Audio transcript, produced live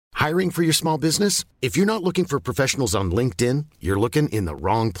Hiring for your small business? If you're not looking for professionals on LinkedIn, you're looking in the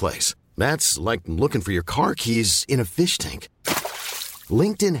wrong place. That's like looking for your car keys in a fish tank.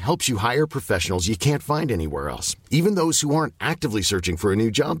 LinkedIn helps you hire professionals you can't find anywhere else, even those who aren't actively searching for a new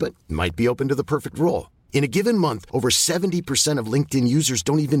job but might be open to the perfect role. In a given month, over 70% of LinkedIn users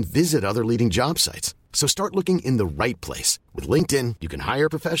don't even visit other leading job sites. So start looking in the right place. With LinkedIn, you can hire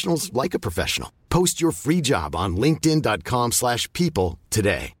professionals like a professional. Post your free job on linkedin.com/people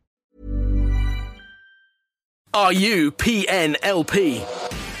today. Are you PNLP?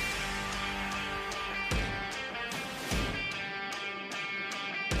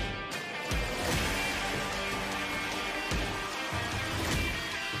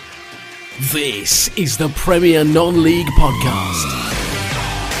 This is the Premier Non-League Podcast.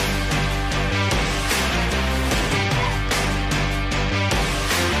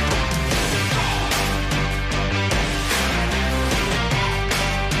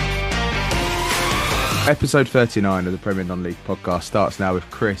 Episode 39 of the Premier Non-League Podcast starts now with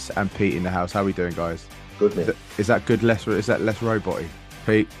Chris and Pete in the house. How are we doing, guys? Good, mate. Is that good? Is that less robot-y?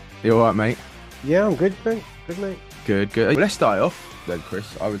 Pete, you all right, mate? Yeah, I'm good, mate. Good, mate. Good. Let's start off then,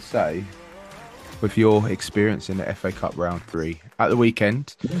 Chris, I would say, with your experience in the FA Cup Round 3. At the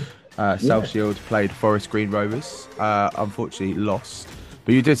weekend, South Shield played Forest Green Rovers. Unfortunately, lost.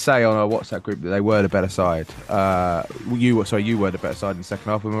 But you did say on our WhatsApp group that they were the better side. You were the better side in the second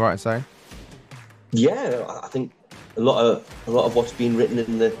half. Am I right in saying? Yeah, I think a lot of what's been written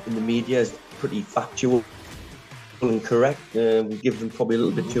in the media is pretty factual and correct. We give them probably a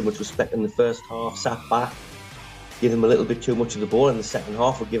little bit too much respect in the first half. Sat back, give them a little bit too much of the ball. In the second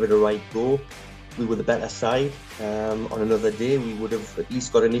half, we'll give it a right go. We were the better side. On another day, we would have at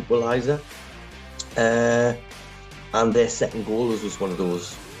least got an equaliser. And their second goal was one of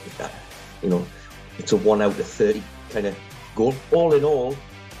those, it's a 1 out of 30 kind of goal. All in all,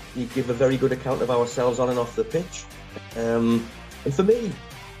 you give a very good account of ourselves on and off the pitch. And for me,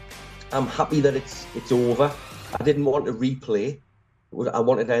 I'm happy that it's over. I didn't want a replay. I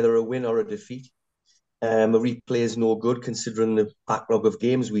wanted either a win or a defeat. A replay is no good considering the backlog of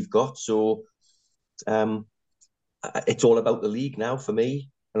games we've got. So it's all about the league now for me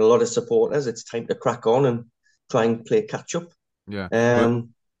and a lot of supporters. It's time to crack on and try and play catch up. Yeah.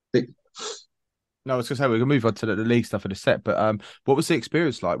 No, I was going to say, we're going to move on to the league stuff in a sec, but what was the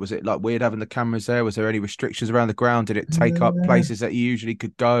experience like? Was it like weird having the cameras there? Was there any restrictions around the ground? Did it take up places that you usually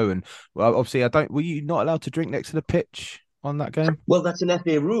could go? And well, obviously, were you not allowed to drink next to the pitch on that game? Well, that's an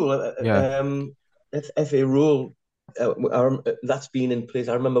FA rule. FA rule, that's been in place.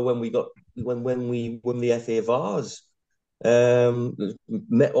 I remember when we won the FA Vars.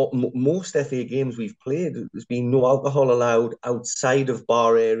 Most FA games we've played, there's been no alcohol allowed outside of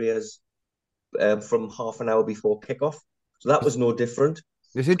bar areas from half an hour before kickoff, so that was no different.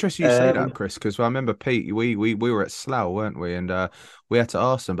 It's interesting you say that, Chris, because I remember, Pete, we were at Slough, weren't we? And we had to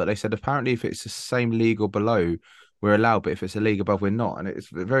ask them, but they said apparently if it's the same league or below, we're allowed, but if it's a league above, we're not. And it's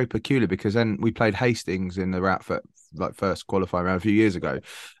very peculiar because then we played Hastings in the first qualifying round a few years ago,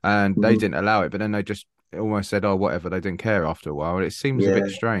 and they didn't allow it, but then they just almost said, "Oh, whatever." They didn't care after a while. It seems a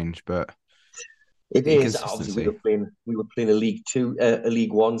bit strange, but it is. Obviously, we were playing a League Two, a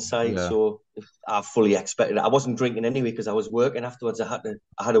League One side, so I fully expected it. I wasn't drinking anyway because I was working afterwards. I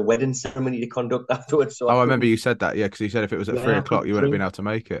had a wedding ceremony to conduct afterwards. So I remember you said that, because you said if it was at 3 o'clock, you wouldn't have been able to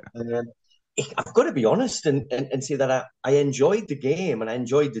make it. I've got to be honest and say that I enjoyed the game and I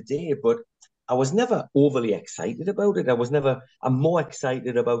enjoyed the day, but I was never overly excited about it. I'm more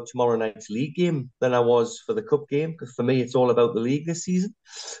excited about tomorrow night's league game than I was for the cup game, because for me, it's all about the league this season.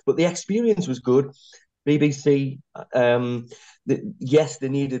 But the experience was good. BBC, yes, they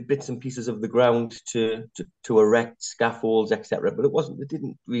needed bits and pieces of the ground to erect scaffolds, etc. But it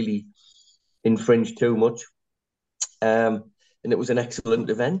didn't really infringe too much. And it was an excellent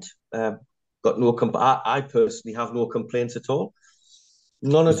event. I personally have no complaints at all.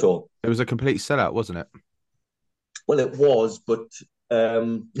 None at all. It was a complete sellout, wasn't it? Well, it was, but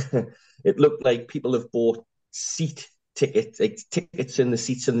it looked like people have bought tickets in the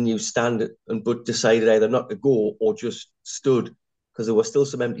seats in the new stand, but decided either not to go or just stood because there were still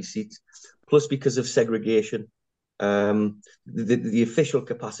some empty seats. Plus, because of segregation, the official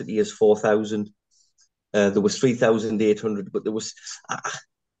capacity is 4,000. There was 3,800, but there was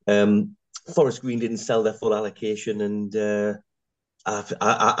Forest Green didn't sell their full allocation, and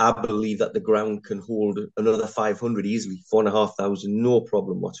I believe that the ground can hold another 500 easily, 4,500, no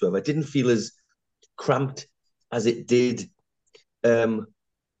problem whatsoever. It didn't feel as cramped as it did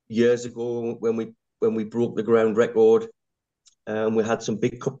years ago when we broke the ground record. We had some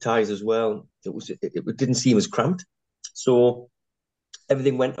big cup ties as well. It didn't seem as cramped. So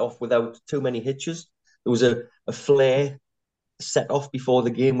everything went off without too many hitches. There was a flare set off before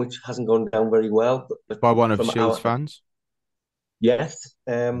the game, which hasn't gone down very well. But By one of from Shields fans? Yes.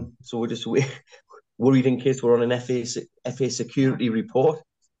 So we're just worried in case we're on an FA security report.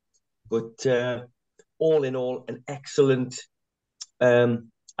 But all in all, an excellent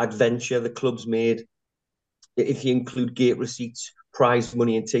adventure the club's made. If you include gate receipts, prize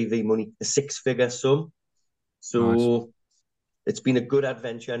money and TV money, a six-figure sum. So nice. It's been a good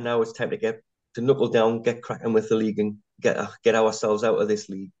adventure. Now it's time to knuckle down, get cracking with the league and get ourselves out of this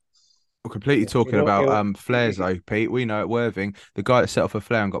league. We're completely talking about flares though, Pete. We know at Worthing, the guy that set off a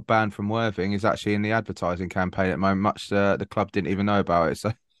flare and got banned from Worthing is actually in the advertising campaign at the moment. Much the club didn't even know about it.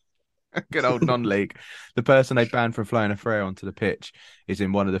 So good old non-league. The person they banned from flying a flare onto the pitch is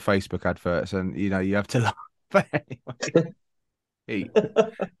in one of the Facebook adverts, and you have to laugh. But anyway,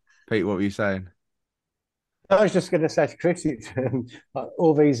 Pete, what were you saying? I was just going to say to Chris,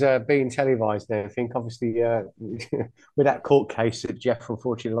 all these being televised and everything, obviously, with that court case that Jeff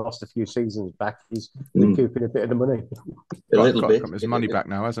unfortunately lost a few seasons back, he's recouping a bit of the money. A little bit. Got his money back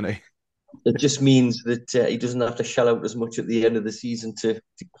now, hasn't he? It just means that he doesn't have to shell out as much at the end of the season to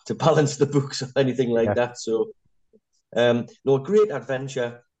balance the books or anything like that. So, a great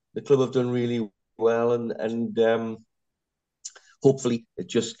adventure. The club have done really well, and hopefully it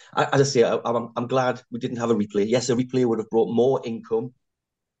just, as I say, I'm glad we didn't have a replay. Yes, a replay would have brought more income,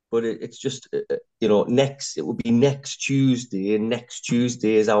 but it's just, it would be next Tuesday, and next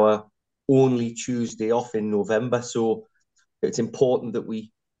Tuesday is our only Tuesday off in November. So it's important that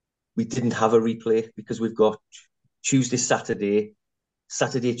we didn't have a replay, because we've got Tuesday, Saturday,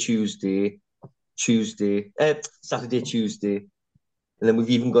 Tuesday, Saturday, Tuesday. And then we've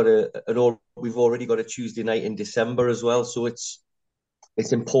even got we've already got a Tuesday night in December as well. So it's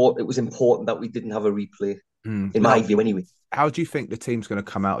important. It was important that we didn't have a replay, in my view, anyway. How do you think the team's going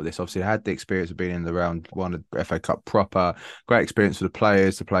to come out of this? Obviously, they had the experience of being in the round one of FA Cup proper. Great experience for the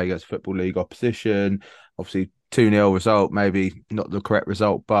players to play against Football League opposition. Obviously, 2-0 result, maybe not the correct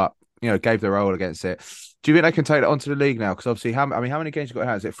result, but gave their all against it. Do you think they can take that onto the league now? Because obviously, how many games you got in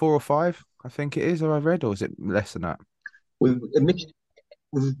hand? Is it 4 or 5? I think it is. Have I read, or is it less than that? We've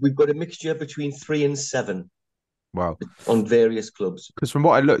got a mixture between 3 and 7. Wow. On various clubs. Because from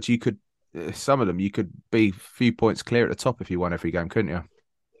what I looked, you could, some of them, you could be a few points clear at the top if you won every game, couldn't you?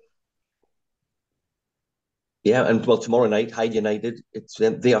 Yeah, and tomorrow night, Hyde United,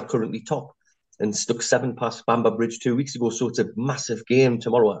 they are currently top and stuck 7 past Bamber Bridge 2 weeks ago. So it's a massive game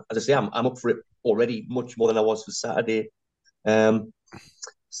tomorrow. As I say, I'm up for it already, much more than I was for Saturday.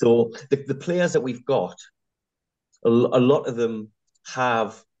 So the players that we've got, a lot of them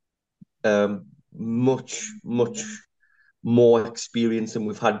have much more experience than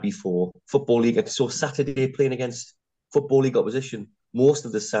we've had before. Football League. So Saturday, playing against Football League opposition, most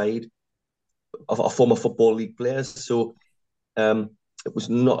of the side are former Football League players. So it was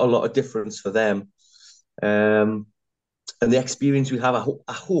not a lot of difference for them. And the experience we have,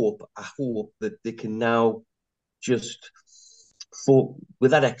 I hope that they can now just,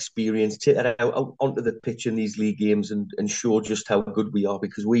 with that experience, take that out onto the pitch in these league games and show just how good we are,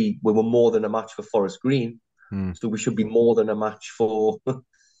 because we were more than a match for Forest Green. So we should be more than a match for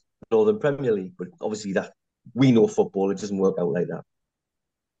Northern Premier League. But obviously, that we know football, it doesn't work out like that.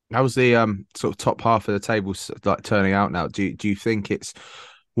 How's the sort of top half of the table like turning out now? Do you think it's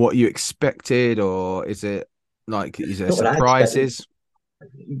what you expected, or is it surprises?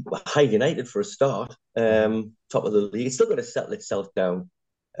 Hyde United for a start, top of the league. It's still going to settle itself down.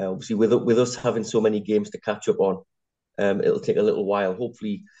 Obviously, with us having so many games to catch up on, it'll take a little while.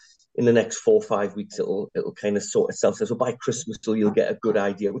 Hopefully, in the next 4 or 5 weeks, it'll kind of sort itself. So by Christmas, you'll get a good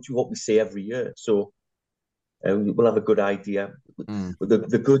idea, which is what we say every year. So we'll have a good idea. But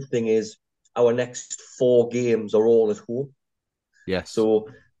the good thing is our next 4 games are all at home. Yes. So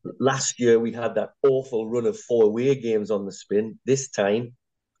last year we had that awful run of 4 away games on the spin. This time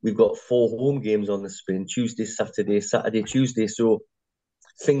we've got 4 home games on the spin: Tuesday, Saturday, Tuesday. So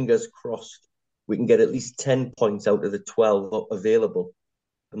fingers crossed we can get at least 10 points out of the 12 available,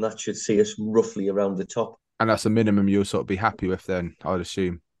 and that should see us roughly around the top. And that's a minimum you'll sort of be happy with then, I'd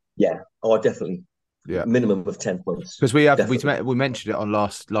assume. Yeah. Oh, definitely. Yeah, minimum of 10 points. Because we mentioned it on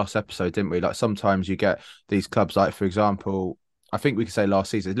last episode, didn't we? Like sometimes you get these clubs, like for example, I think we could say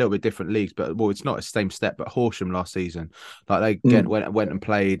last season, a little bit different leagues, but it's not the same step. But Horsham last season, like they went and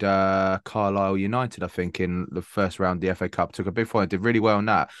played Carlisle United, I think, in the first round of the FA Cup. Took a big point, did really well in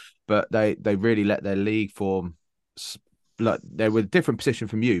that, but they really let their league form like they were a different position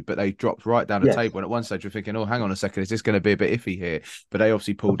from you, but they dropped right down the Yes. table. And at one stage, you're thinking, "Oh, hang on a second, is this going to be a bit iffy here?" But they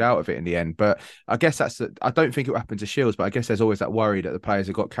obviously pulled out of it in the end. But I guess I don't think it happened to Shields, but I guess there's always that worry that the players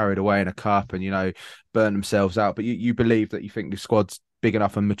have got carried away in a cup and burn themselves out. But you believe that you think the squad's big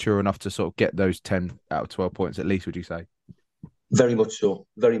enough and mature enough to sort of get those 10 out of 12 points at least, would you say? Very much so.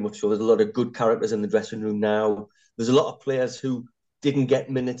 Very much so. There's a lot of good characters in the dressing room now. There's a lot of players who didn't get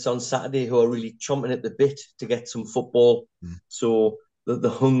minutes on Saturday who are really chomping at the bit to get some football. So the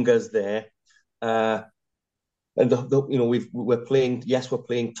hunger's there. And we're playing. Yes, we're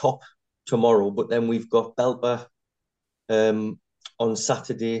playing top tomorrow, but then we've got Belper on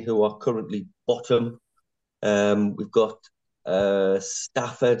Saturday, who are currently bottom. We've got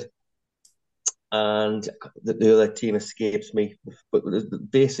Stafford, and the other team escapes me. But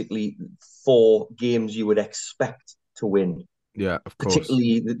basically, 4 games you would expect to win. Yeah, of course.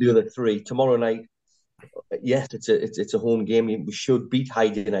 Particularly the other 3 tomorrow night. Yes, it's a home game. We should beat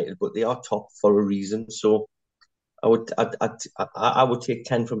Hyde United, but they are top for a reason. So I would take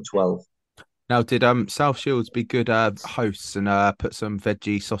 10 from 12. Now, did South Shields be good hosts and put some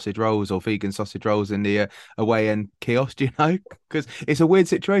veggie sausage rolls or vegan sausage rolls in the away end kiosk? Do you know? Because it's a weird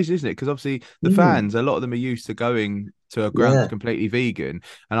situation, isn't it? Because obviously the fans, a lot of them are used to going to a ground completely vegan.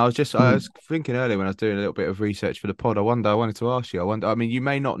 And I was thinking earlier when I was doing a little bit of research for the pod. I wanted to ask you. I mean, you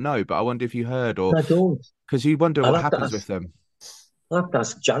may not know, but I wonder if you heard or I don't, because you wonder what happens with them. I'll have to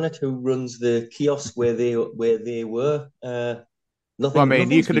ask Janet, who runs the kiosk where they were. Nothing. Well, I mean,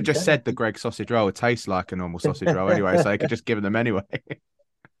 you could have just said the Greg sausage roll would taste like a normal sausage roll anyway, so you could just give them anyway.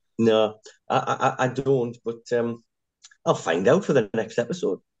 No, I don't, but I'll find out for the next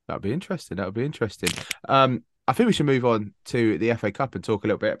episode. That'd be interesting. I think we should move on to the FA Cup and talk a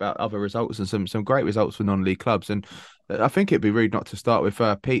little bit about other results and some great results for non-league clubs. And I think it'd be rude not to start with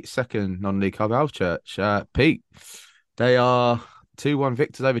Pete's second non-league club, Alchurch. Pete, they are 2-1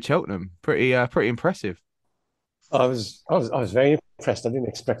 victors over Cheltenham. Pretty impressive. I was very impressed. I didn't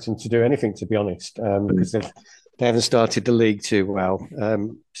expect them to do anything, to be honest, because they haven't started the league too well.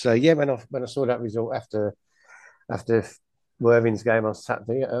 So yeah, when I saw that result after Worthing's game on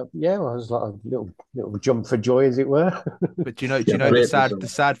Saturday, I was like a little jump for joy, as it were. But do you know the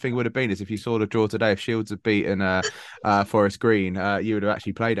sad thing would have been is if you saw the draw today, if Shields had beaten Forest Green, you would have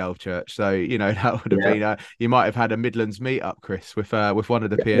actually played Alchurch. So that would have been you might have had a Midlands meet up, Chris, with one of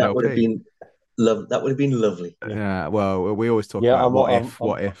the PNLP. That would have been lovely. Yeah. Well, we always talk about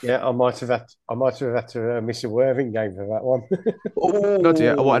what if. Yeah, I might have had to miss a Worthing game for that one.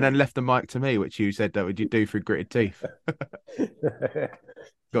 And then left the mic to me, which you said that would you do through gritted teeth.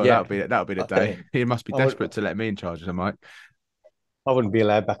 God, that'll be the day. He must be desperate to let me in charge of the mic. I wouldn't be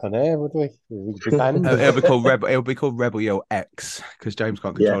allowed back on air, would we? We'd be banned. It'll be called Rebel Yell X because James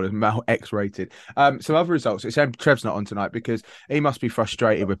can't control his mouth. X rated. Some other results. It's Trev's not on tonight because he must be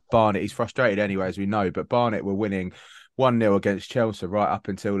frustrated with Barnet. He's frustrated anyway, as we know. But Barnet were winning 1-0 against Chelsea right up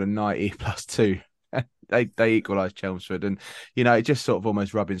until the 90+2. They equalised Chelmsford, and it just sort of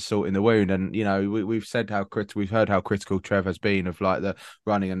almost rubbing salt in the wound. And we've heard how critical Trev has been of like the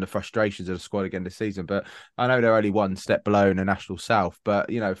running and the frustrations of the squad again this season. But I know they're only one step below in the National South.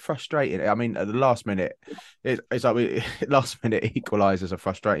 But frustrating. I mean, at the last minute, it's like last minute equalisers are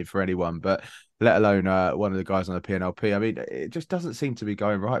frustrating for anyone, but let alone one of the guys on the PNLP. I mean, it just doesn't seem to be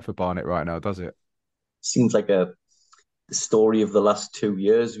going right for Barnet right now, does it? Seems like the story of the last 2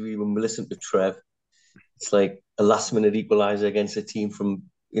 years. When we listen to Trev, it's like a last-minute equaliser against a team from,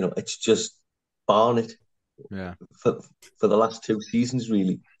 it's just Barnet. Yeah. For the last 2 seasons,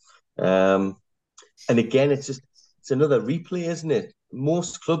 really. And again, it's another replay, isn't it?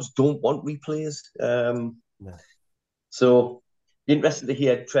 Most clubs don't want replays. No. So, interested to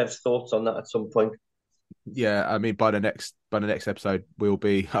hear Trev's thoughts on that at some point. Yeah, I mean, by the next episode, they'll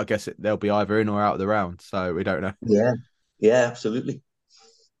be either in or out of the round, so we don't know. Yeah, absolutely.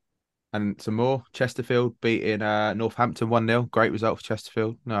 And some more. Chesterfield beating Northampton 1-0. Great result for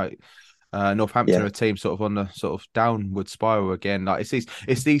Chesterfield. Northampton are a team sort of on the sort of downward spiral again. Like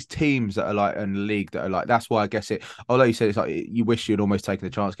it's these teams that are like in the league that are like. That's why I guess it. Although you said it's like you wish you'd almost taken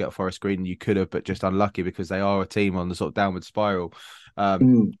the chance to get a Forest Green, you could have, but just unlucky because they are a team on the sort of downward spiral.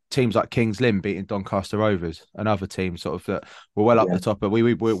 Teams like Kings Lynn beating Doncaster Rovers, another team sort of that were well up the top. But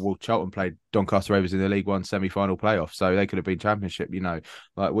Charlton played Doncaster Rovers in the League One semi-final playoff, so they could have been Championship.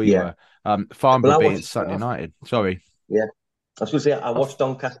 Like we were. Farnborough beating Sutton United. Sorry. Yeah, I was going to say I watched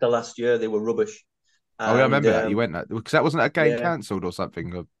Doncaster last year. They were rubbish. I remember that you went that because that wasn't a game cancelled or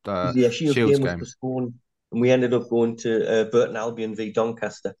something. Shields game was postponed, and we ended up going to Burton Albion v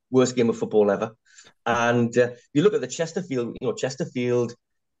Doncaster. Worst game of football ever. And you look at the Chesterfield. Chesterfield.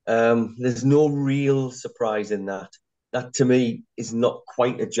 There's no real surprise in that. that to me is not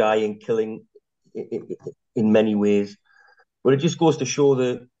quite a giant killing in many ways, but it just goes to show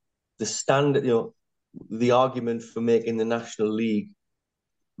the standard, the argument for making the National League,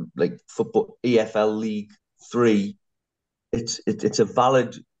 like football, EFL League 3, it's a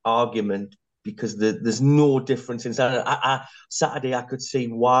valid argument because there's no difference in Saturday. I could see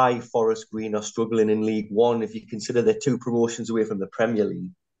why Forest Green are struggling in League One. If you consider they're 2 promotions away from the Premier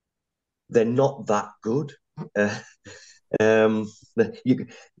League, they're not that good.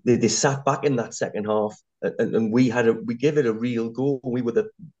 They sat back in that second half, and we gave it a real go. We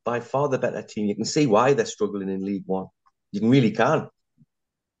were by far the better team. You can see why they're struggling in League One. You really can.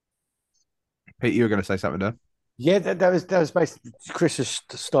 Pete, you were going to say something there. Yeah, that was basically Chris's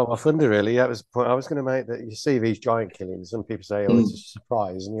start my thunder. Really, that was the point I was going to make. That you see these giant killings, some people say, "Oh, it's a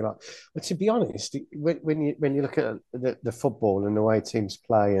surprise," and you're like, "But to be honest, when you look at the football and the way teams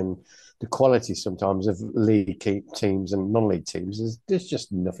play and the quality sometimes of league teams and non-league teams, there's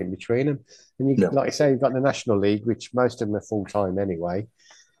just nothing between them." And like you say, you've got the National League, which most of them are full time anyway.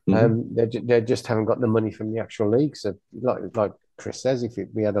 They just haven't got the money from the actual league. So, like Chris says, if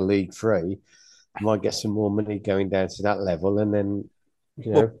we had a League 3. Might get some more money going down to that level, and then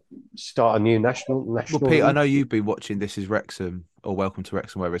start a new national. Well, Pete, league. I know you've been watching This Is Wrexham or Welcome to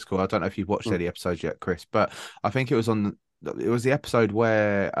Wrexham, whatever it's called. I don't know if you've watched any episodes yet, Chris, but I think it was the episode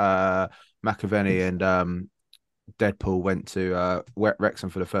where McAvenny and Deadpool went to Wrexham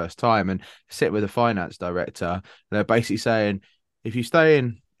for the first time and sit with the finance director. And they're basically saying, if you stay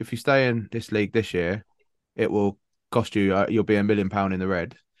in this league this year, it will cost you. You'll be £1 million in the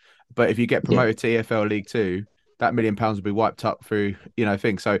red. But if you get promoted to EFL League 2, that £1 million will be wiped up through,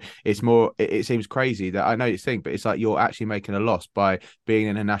 things. So it's more, it seems crazy that I know you think, but it's like you're actually making a loss by being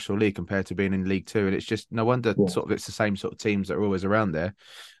in a National League compared to being in League 2. And it's just no wonder it's the same sort of teams that are always around there.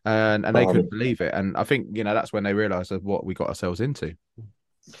 And they couldn't believe it. And I think, that's when they realised what we got ourselves into.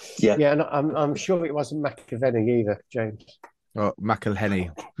 Yeah. Yeah. And I'm sure it wasn't McAvenny either, James. Oh,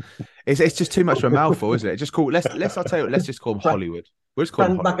 McElhenney. It's just too much of a mouthful, isn't it? Just let's just call him Hollywood. We'll just call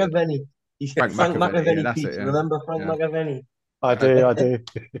him McAvenny. Frank McAvenny. Yeah, Pete. Remember Frank McAvenny? I do.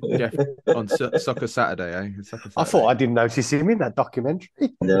 Jeff, on Soccer Saturday, eh? I thought I didn't notice him in that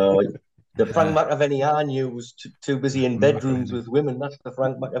documentary. No, the Frank McAvenny I knew was too busy in bedrooms with women. That's the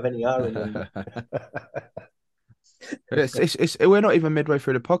Frank McAvenny I remember. We're not even midway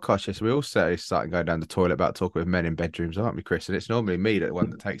through the podcast yet, so we all starting going down the toilet about talking with men in bedrooms, aren't we, Chris? And it's normally me the one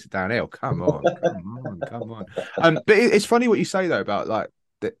that takes it downhill. Come on. But it's funny what you say though about like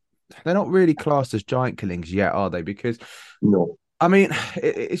that they're not really classed as giant killings yet, are they? Because no. I mean,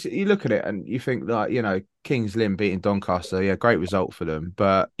 you look at it and you think like, Kings Lynn beating Doncaster, yeah, great result for them.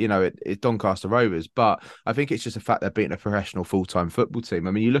 But, it's Doncaster Rovers. But I think it's just the fact they're beating a professional full-time football team.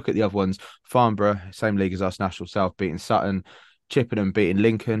 I mean, you look at the other ones, Farnborough, same league as us, National South, beating Sutton, Chippenham beating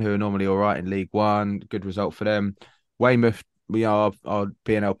Lincoln, who are normally all right in League One. Good result for them. Weymouth, we are our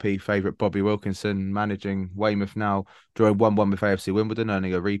PNLP favourite Bobby Wilkinson managing Weymouth now, drawing 1-1 with AFC Wimbledon,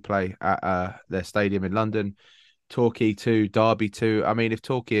 earning a replay at their stadium in London. Torquay 2, Derby 2. I mean, if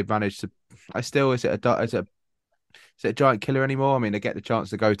Torquay had managed to, is it a giant killer anymore? I mean, they get the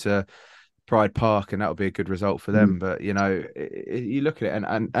chance to go to Pride Park, and that would be a good result for them. But you look at it,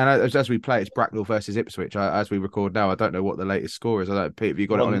 and as we play, it's Bracknell versus Ipswich. As we record now, I don't know what the latest score is. I don't know, Pete, have you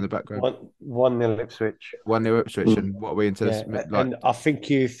got it on in the background? 1-0 Ipswich. 1-0 Ipswich, and what are we into this? And I think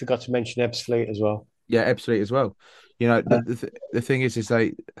you forgot to mention Ebbsfleet as well. Yeah, Ebbsfleet as well. The thing is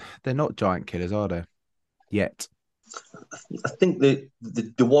they're not giant killers, are they? Yet. I think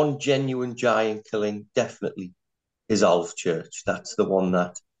the one genuine giant killing definitely is Alvechurch. That's the one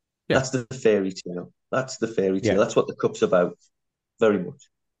that's the fairy tale. That's the fairy tale. Yeah. That's what the cup's about, very much.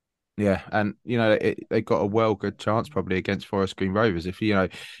 Yeah, and they got a good chance probably against Forest Green Rovers. If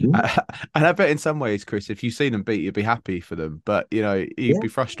and I bet in some ways, Chris, if you see them beat, you'd be happy for them. But you'd be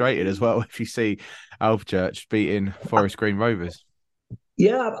frustrated as well if you see Alvechurch beating Forest Green Rovers.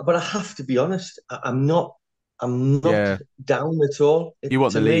 Yeah, but I have to be honest, I'm not down at all. You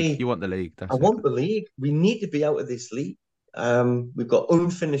want the league. You want the league. I want the league. We need to be out of this league. We've got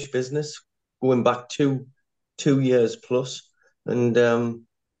unfinished business going back 2 years plus, and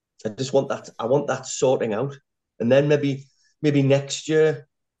I just want that. I want that sorting out, and then maybe next year,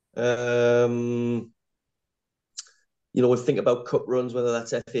 we'll think about cup runs, whether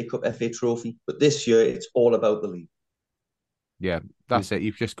that's FA Cup, FA Trophy. But this year, it's all about the league. Yeah, that's it.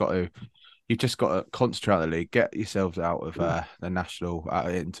 You've just got to concentrate on the league, get yourselves out of the national,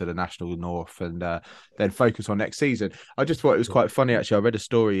 into the national north, and then focus on next season. I just thought it was quite funny, actually. I read a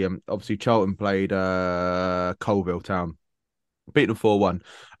story. Obviously, Charlton played Coalville Town Beat them 4-1.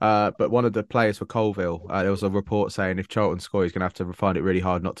 But one of the players for Colville, there was a report saying if Charlton score, he's going to have to find it really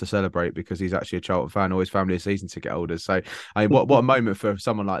hard not to celebrate because he's actually a Charlton fan, or his family are season ticket holders. So, I mean, what a moment for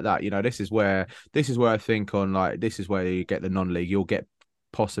someone like that. This is where I think this is where you get the non-league. You'll get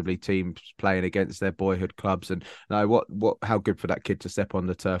possibly teams playing against their boyhood clubs, and how good for that kid to step on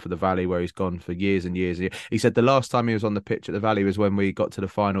the turf of the Valley where he's gone for years and years. He said the last time he was on the pitch at the Valley was when we got to the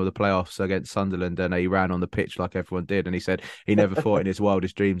final of the playoffs against Sunderland, and he ran on the pitch like everyone did, and he said he never thought in his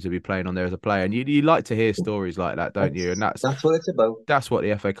wildest dreams to be playing on there as a player. And you like to hear stories like that, don't you? And that's what it's about. That's what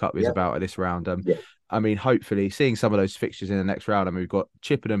the FA Cup is about at this round. I mean, hopefully seeing some of those fixtures in the next round. I mean, we've got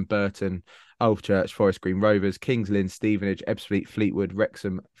Chippenham, Burton, Old Church, Forest Green Rovers, Kings Lynn, Stevenage, Ebbsfleet, Fleetwood,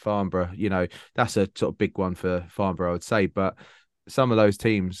 Wrexham, Farnborough. That's a sort of big one for Farnborough, I would say. But some of those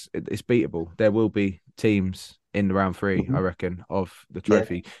teams, it's beatable. There will be teams in the round 3, I reckon, of the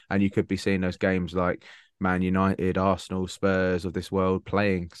trophy. Yeah. And you could be seeing those games like Man United, Arsenal, Spurs of this world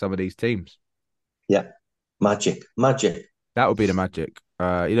playing some of these teams. Yeah. Magic. That would be the magic.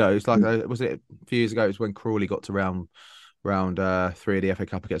 It's like, was it a few years ago? It was when Crawley got to round 3 of the FA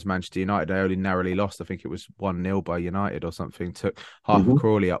Cup against Manchester United. They only narrowly lost. I think it was 1-0 by United or something. Took half of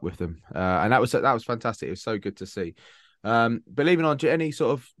Crawley up with them, and that was fantastic. It was so good to see. But leaving on, any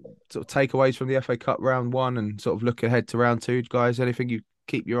sort of takeaways from the FA Cup round 1 and sort of look ahead to round 2, guys? Anything you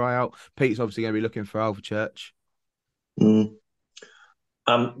keep your eye out? Pete's obviously going to be looking for Alvechurch.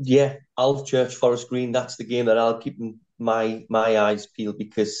 Alvechurch, Forest Green. That's the game that I'll keep my eyes peeled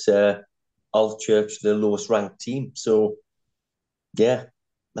because Alvechurch, the lowest ranked team. So, yeah,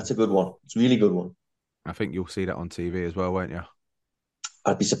 that's a good one. It's a really good one. I think you'll see that on TV as well, won't you?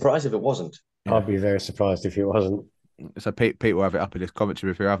 I'd be surprised if it wasn't. Yeah. I'd be very surprised if it wasn't. So Pete will have it up in his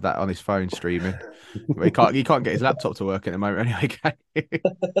commentary if you have that on his phone streaming. he can't get his laptop to work at the moment anyway, can he?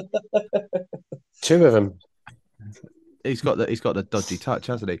 2 of them. He's got the dodgy touch,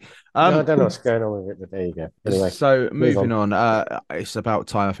 hasn't he? No, I don't know what's going on with it, but there you go. Anyway, so moving on, it's about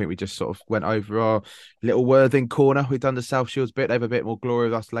time. I think we just sort of went over our little Worthing corner. We've done the South Shields bit. They have a bit more glory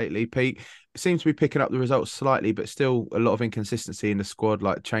with us lately. Pete, it seems to be picking up the results slightly, but still a lot of inconsistency in the squad,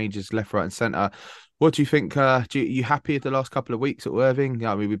 like changes left, right, and centre. What do you think? You happy with the last couple of weeks at Worthing?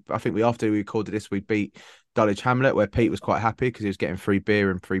 I mean, after we recorded this, we beat Dulwich Hamlet, where Pete was quite happy because he was getting free beer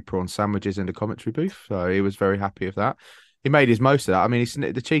and free prawn sandwiches in the commentary booth. So he was very happy with that. He made his most of that. I mean,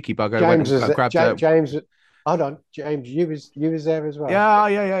 the cheeky bugger grabbed James. Hold on, James. You was there as well.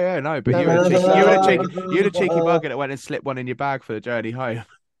 Yeah. No, but you were the cheeky bugger that went and slipped one in your bag for the journey home.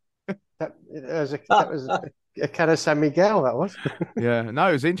 That was a can of San Miguel. That was. Yeah, no,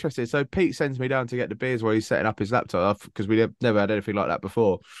 it was interesting. So Pete sends me down to get the beers while he's setting up his laptop because we never had anything like that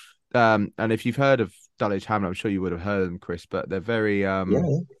before. And if you've heard of Dulwich Hamlet, I'm sure you would have heard them, Chris. But they're very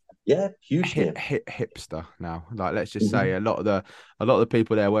huge hipster now. Like, let's just say a lot of the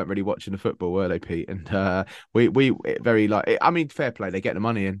people there weren't really watching the football, were they, Pete? And we very like. I mean, fair play. They get the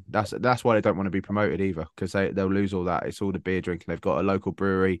money in. That's why they don't want to be promoted either, because they'll lose all that. It's all the beer drinking. They've got a local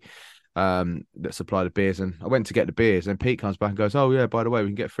brewery that supply the beers, and I went to get the beers, and Pete comes back and goes, "Oh yeah, by the way, we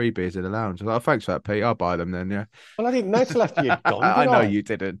can get free beers in the lounge." I was like, "Oh, thanks for that, Pete. I'll buy them then." Yeah. Well, I didn't know till after you'd gone. I know you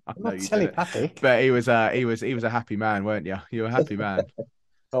didn't. I know you telepathic. But he was a happy man, weren't you? You were a happy man.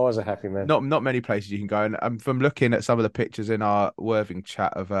 I was a happy man. Not many places you can go, and from looking at some of the pictures in our Worthing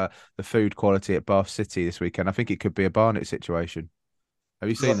chat of the food quality at Bath City this weekend, I think it could be a Barnet situation. Have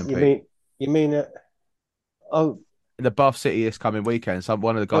you seen them, Pete? You mean the Bath City this coming weekend?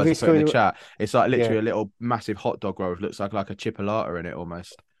 One of the guys put in the chat. It's like literally a little massive hot dog roll. It looks like a chipolata in it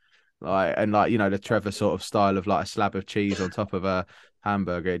almost. The Trevor sort of style of like a slab of cheese on top of a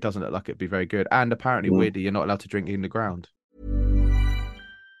hamburger. It doesn't look like it'd be very good. And apparently, weirdly, you're not allowed to drink in the ground.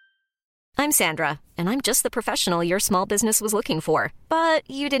 I'm Sandra, and I'm just the professional your small business was looking for. But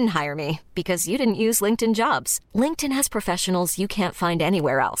you didn't hire me because you didn't use LinkedIn Jobs. LinkedIn has professionals you can't find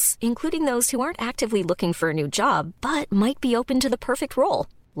anywhere else, including those who aren't actively looking for a new job, but might be open to the perfect role,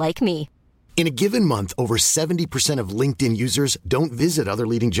 like me. In a given month, over 70% of LinkedIn users don't visit other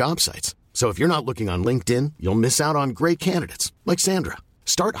leading job sites. So if you're not looking on LinkedIn, you'll miss out on great candidates like Sandra.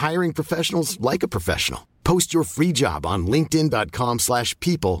 Start hiring professionals like a professional. Post your free job on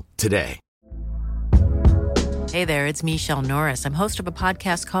linkedin.com/people today. Hey there, it's Michelle Norris. I'm host of a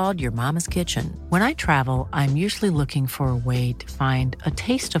podcast called Your Mama's Kitchen. When I travel, I'm usually looking for a way to find a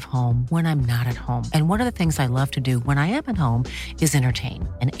taste of home when I'm not at home. And one of the things I love to do when I am at home is entertain.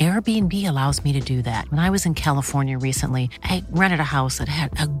 And Airbnb allows me to do that. When I was in California recently, I rented a house that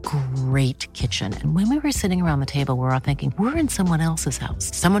had a great kitchen. And when we were sitting around the table, we were all thinking, we're in someone else's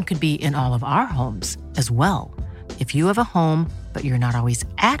house. Someone could be in all of our homes as well. If you have a home, but you're not always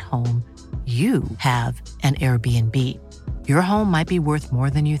at home, you have an Airbnb. Your home might be worth more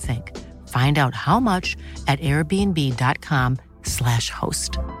than you think. Find out how much at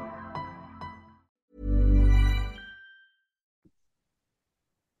airbnb.com/host.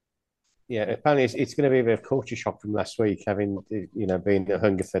 Yeah, apparently it's going to be a bit of culture shock from last week, having being at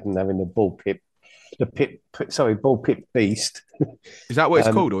Hungerford and having the bull pit beast. Is that what it's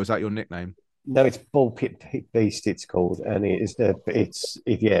called, or is that your nickname? No, it's bull pit beast. It's called, and it's 10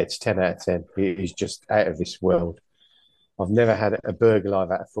 out of 10. It is just out of this world. I've never had a burger like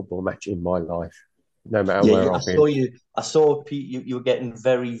that at a football match in my life, no matter where I've been. I saw Pete. You were getting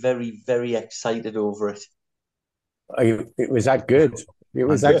very, very, very excited over it. It was that good. It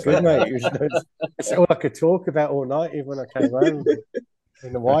was that good, mate. It's all I could talk about all night, even when I came home.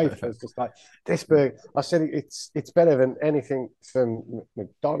 And the wife was just like, this burger. I said it's better than anything from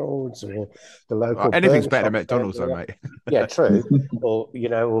McDonald's or the local. Anything's better than McDonald's, though, mate. Yeah, true.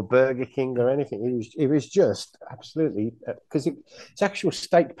 or Burger King or anything. It was just absolutely, because it's actual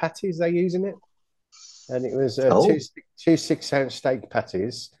steak patties they use in it, and it was two 6-ounce steak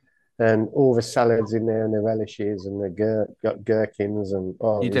patties. And all the salads in there, and the relishes, and the gherkins, and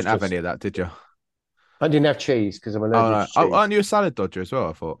you didn't have any of that, did you? I didn't have cheese because I'm allergic to cheese. Aren't you a salad dodger as well?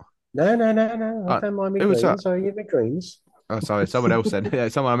 I thought. No. I don't mind my greens. I eat my greens. Oh, sorry, someone else said. Yeah,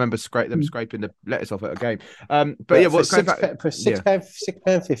 someone I remember scraping the lettuce off at a game. But yeah, for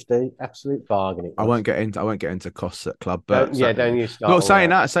 £6.50, absolute bargain. I won't get into costs at club, but don't you start? Well,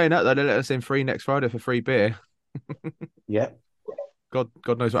 saying that, they let us in free next Friday for free beer. Yeah. God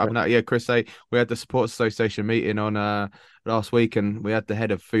knows what happened. Yeah, Chris, we had the Supporters Association meeting on last week, and we had the head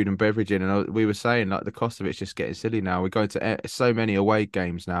of food and beverage in, and we were saying like the cost of it's just getting silly now. We're going to so many away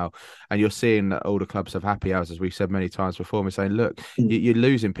games now, and you're seeing that all the clubs have happy hours, as we've said many times before. We're saying, look, you're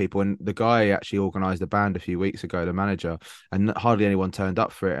losing people, and the guy actually organised a band a few weeks ago, the manager, and hardly anyone turned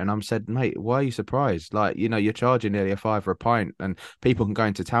up for it. And I'm said, mate, why are you surprised? Like, you're charging nearly £5 a pint, and people can go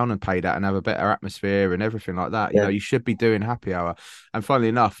into town and pay that and have a better atmosphere and everything like that. You should be doing happy hour. And funnily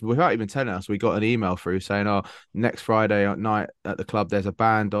enough, without even telling us, we got an email through saying, next Friday at night at the club, there's a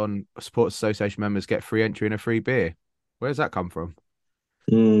band on. Sports Association members get free entry and a free beer. Where's that come from?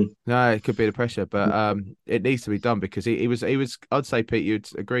 No, it could be the pressure, but it needs to be done, because he was. I'd say, Pete, you'd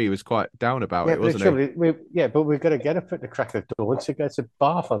agree, he was quite down about it, wasn't he? But we've got to get up at the crack of dawn to go to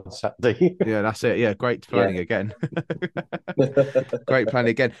Bath on Saturday. Yeah, that's it. Yeah, great planning again. Great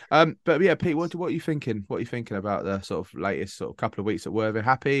planning again. But yeah, Pete, what are you thinking? What are you thinking about the sort of latest sort of couple of weeks at Worthing?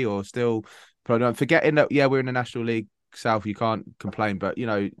 Happy or still? Forgetting that, we're in the National League South, you can't complain, but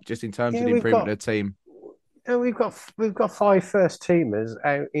just in terms of the improvement of the team. We've got 5 first teamers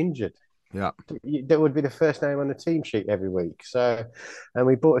out injured. Yeah, that would be the first name on the team sheet every week. So, and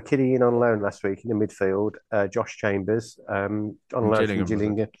we brought a kiddie in on loan last week in the midfield, Josh Chambers, on loan from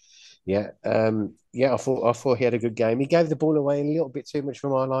Gillingham. Yeah, I thought he had a good game. He gave the ball away a little bit too much for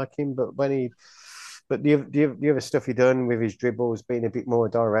my liking, but the other stuff he done with his dribbles, being a bit more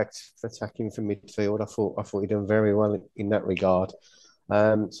direct, attacking from midfield, I thought he done very well in that regard.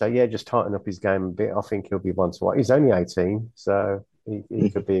 Just tighten up his game a bit. I think he'll be one to watch. He's only 18, so he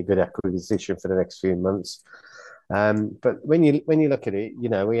could be a good acquisition for the next few months. But when you look at it,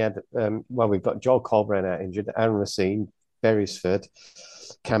 we had we've got Joel Colbrand out injured, Aaron Racine, Beresford,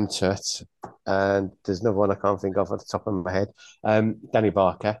 Cam Tutt, and there's another one I can't think of at the top of my head. Danny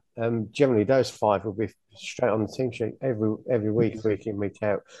Barker. Generally, those 5 will be straight on the team sheet every week, week in, week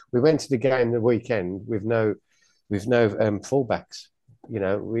out. We went to the game the weekend with no fullbacks. We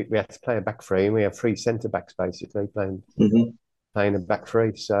had to play a back three, and we have 3 centre backs basically playing a back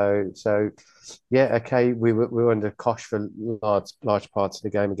three. So yeah, okay, we were under cosh for large parts of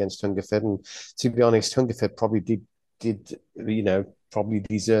the game against Hungerford, and to be honest, Hungerford probably did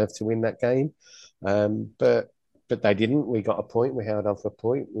deserve to win that game, but they didn't. We got a point. We held on for a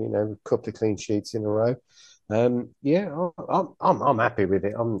point. A couple of clean sheets in a row. I'm happy with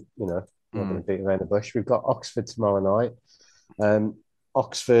it. I'm not going to beat around the bush. We've got Oxford tomorrow night.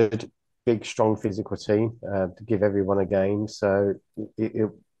 Oxford, big, strong, physical team to give everyone a game. So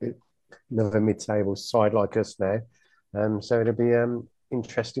another mid-table side like us now. So it'll be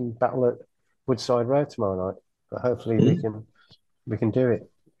interesting battle at Woodside Road tomorrow night. But hopefully we can do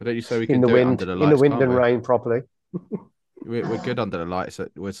it. But don't you say we can do it under the lights? In the wind and rain properly. We're good under the lights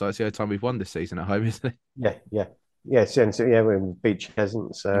at Woodside. It's the only time we've won this season at home, isn't it? Yeah. We beat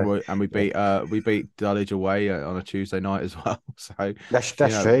Cheshunt, and we beat Dulwich away on a Tuesday night as well. So that's true.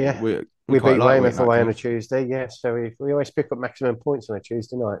 Yeah, we beat Weymouth away on a Tuesday. Yeah, so we always pick up maximum points on a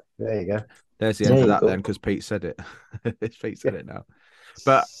Tuesday night. There you go. There's the end of that then, because Pete said it. Pete said it now.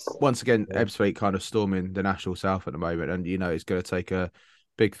 But once again, Ebbsfleet kind of storming the National South at the moment, and it's going to take a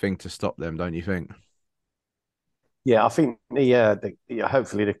big thing to stop them, don't you think? Yeah, I think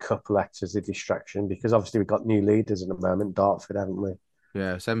hopefully the cup will act as a distraction because obviously we've got new leaders at the moment, Dartford, haven't we?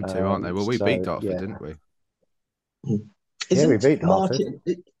 Yeah, 7-2, aren't they? Well, we beat So Dartford, yeah, didn't we? yeah, we Isn't beat Dartford.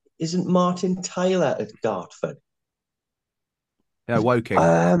 Martin Tyler at Dartford? Yeah, Woking.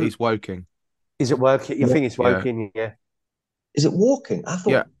 Um, He's Woking. is it working? I think it's Yeah, working. Yeah, Is it Woking?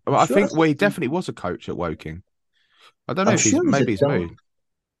 yeah. I'm Well, I sure. think he definitely was a coach at Woking. I don't know I'm if sure he's maybe at he's moved.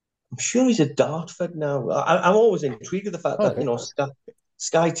 I'm sure he's at Dartford now. I'm always intrigued with the fact that okay.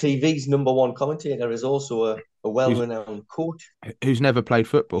 Sky TV's number one commentator is also a Who's well-renowned coach. who's never played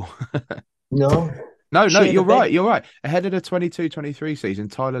football. No, No, Shane you're right. Beck. You're right. Ahead of the 22-23 season,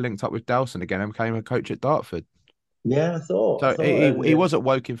 Tyler linked up with Dowson again and became a coach at Dartford. Yeah, I So thought, he was at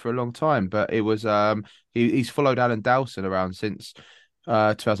Woking for a long time, but it was he's followed Alan Dowson around since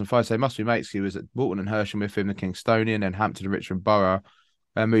 2005. So they must be mates. He was at Walton and Hersham with him, the Kingstonian, and Hampton and Richmond Borough,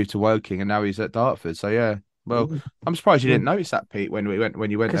 and moved to Woking, and now he's at Dartford. So yeah, well, I'm surprised you didn't notice that, Pete, when you went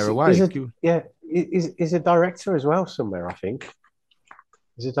there Because away. is a director as well somewhere. I think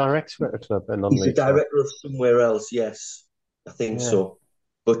he's a director at a club, a he's the non-league club. director of somewhere else. Yes, I think Yeah, so.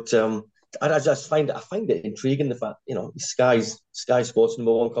 But I just I find it intriguing the fact he's Sky Sports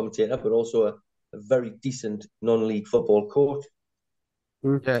number one commentator, but also a very decent non-league football coach.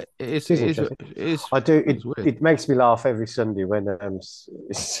 Yeah, it is interesting. it is I do. it's weird. It makes me laugh every Sunday when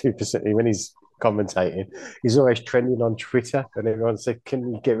Super City when he's commentating. He's always trending on Twitter, and everyone said,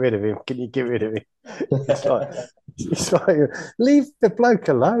 "Can you get rid of him? Can you get rid of him?" It's like leave the bloke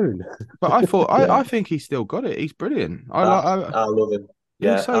alone. But Yeah, I think he's still got it. He's brilliant. I love him. He's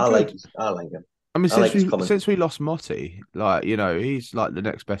Yeah, so good. I like him. I mean, I like his since comments. we lost Motti, like he's like the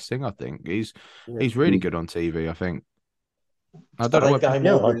next best thing. I think Yeah, he's really good on TV. I think I I don't know like what Guy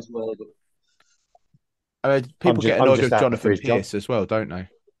yeah Mowbray as well. people get I'm annoyed just with happy for Jonathan his job. Pierce as well, don't they?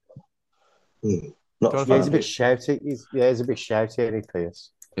 Not a Yeah, Jonathan he's a fan. bit Pierce. shouty. He's a bit shouty, Eddie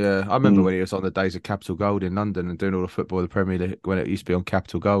Pierce. Yeah, I remember when he was on the days of Capital Gold in London and doing all the football of the Premier League when it used to be on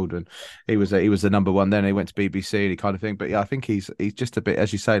Capital Gold, and he was the number one then. He went to BBC and he kind of thing. But yeah, I think he's just a bit,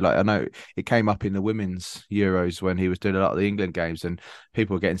 as you say, like I know it came up in the women's Euros when he was doing a lot of the England games, and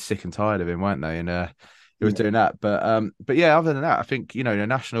people were getting sick and tired of him, weren't they? And he was doing that. But yeah, other than that, I think the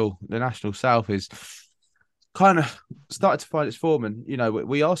national South is kind of started to find its form, and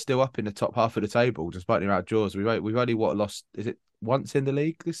we are still up in the top half of the table despite our draws. We've only lost, is it once in the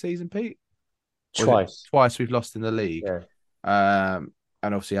league this season, Pete? Or is it Twice. twice we've lost in the league? Yeah. And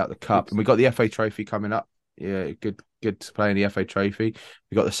obviously out the cup, and we got the FA Trophy coming up. Yeah, good to play in the FA Trophy.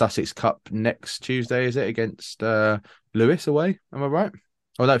 We got the Sussex Cup next Tuesday, is it, against Lewis away? Am I right?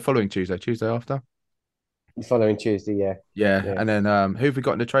 Oh no, following Tuesday after. The following Tuesday, yeah. Yeah, and then who have we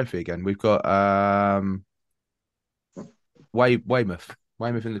got in the trophy again? We've got Weymouth.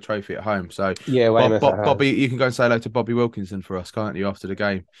 Weymouth in the trophy at home. So Yeah, Weymouth at home. Bobby, you can go and say hello to Bobby Wilkinson for us, can't you, after the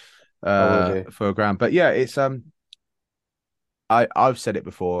game? I will do. For a ground. But yeah, it's I've said it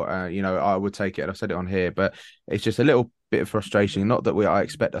before, I would take it, and I've said it on here, but it's just a little bit of frustration. Not that I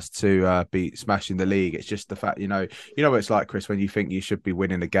expect us to be smashing the league. It's just the fact, you know what it's like, Chris, when you think you should be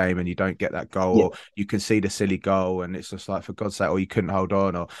winning the game and you don't get that goal, or you can see the silly goal, and it's just like, for God's sake, or you couldn't hold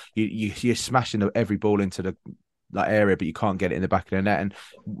on, or you're smashing every ball into the area, but you can't get it in the back of the net. And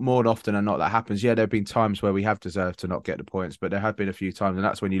more often than not, that happens. Yeah, there have been times where we have deserved to not get the points, but there have been a few times, and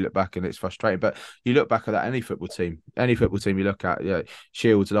that's when you look back and it's frustrating. But you look back at that, any football team you look at,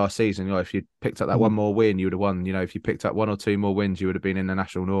 Shields last season, if you picked up that one more win, you would have won. If you picked up one or two more wins, you would have been in the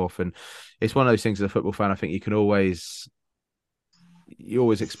National North. And it's one of those things as a football fan, I think you always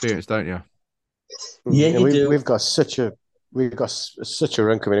experience, don't you? Yeah, you do. We've got such a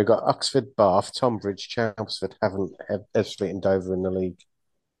run coming. We've got Oxford, Bath, Tonbridge, Chelmsford, Ebbsfleet and Dover in the league.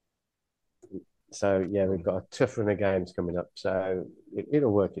 So yeah, we've got a tough run of games coming up. So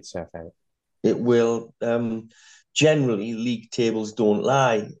it'll work itself out. It will. Generally, league tables don't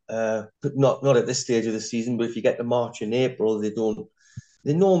lie, but not at this stage of the season. But if you get to March and April, they don't.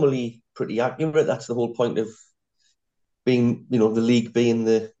 They're normally pretty accurate. That's the whole point of being, the league being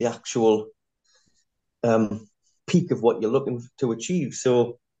the actual peak of what you're looking to achieve.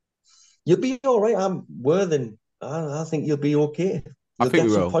 So you'll be all right. I think you'll be okay. You'll I think get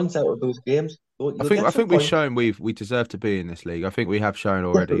we some will. points out of those games. I think we've shown we deserve to be in this league. I think we have shown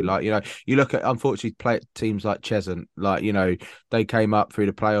already. Like, you look at, unfortunately, teams like Cheshunt, like, they came up through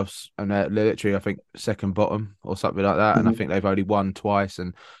the playoffs and they're literally, I think, second bottom or something like that. And I think they've only won twice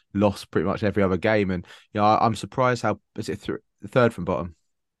and lost pretty much every other game. And I'm surprised how is it third from bottom?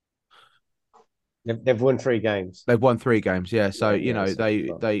 They've won 3 games. They've won 3 games, yeah. So Yeah,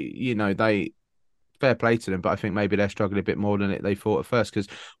 they fair play to them, but I think maybe they're struggling a bit more than they thought at first. Because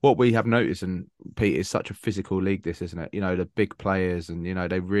what we have noticed, and Pete, is such a physical league, this, isn't it? You know, the big players, and you know,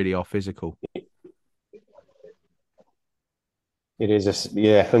 they really are physical. It is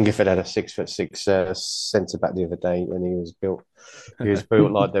Hungerford had a 6'6" centre back the other day, and he was built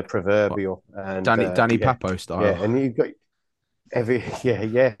like the proverbial and Danny Papo style. Yeah, and you've got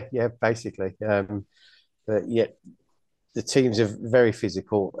basically. But yet the teams are very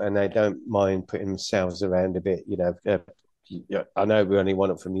physical, and they don't mind putting themselves around a bit. You know, I know we only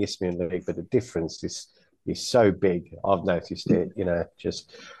won it from the Isthmian League, but the difference is so big. I've noticed it. You know,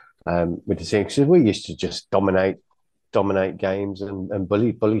 just with the team, because we used to just dominate games and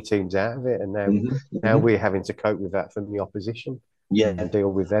bully teams out of it, and now we're having to cope with that from the opposition. Yeah, and deal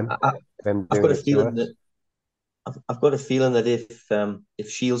with them. I've got a feeling that I've got a feeling that if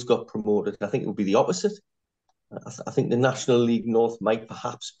Shields got promoted, I think it would be the opposite. I think the National League North might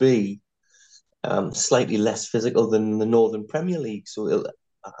perhaps be slightly less physical than the Northern Premier League. So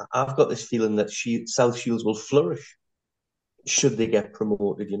I've got this feeling that South Shields will flourish should they get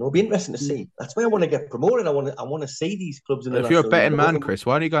promoted. You know, it'll be interesting to see. That's why I want to get promoted. I want to see these clubs in the If you're a betting man, Chris,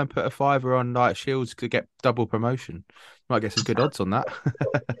 why don't you go and put a fiver on like Shields to get double promotion? Might get some good odds on that.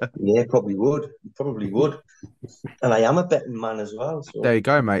 Yeah, probably would. And I am a betting man as well. So. There you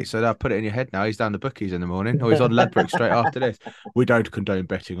go, mate. So I've put it in your head now. He's down the bookies in the morning, or he's on Ledbrook straight after this. We don't condone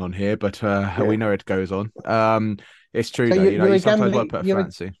betting on here, but we know it goes on. It's true, so though. You sometimes want to put a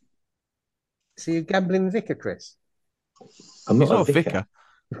fancy. So you're gambling vicar, Chris? He's not a vicar.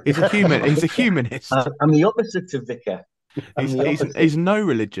 He's a human. He's a humanist. I'm the opposite of vicar. He's no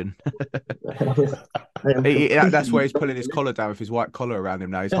religion. That's where he's pulling his collar down with his white collar around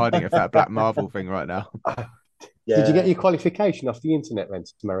him now. He's hiding it for that Black Marvel thing right now. Yeah. Did you get your qualification off the internet then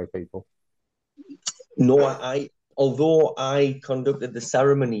to marry people? No, although I conducted the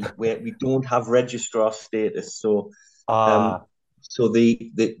ceremony where we don't have registrar status, so the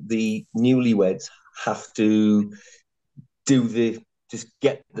newlyweds have to just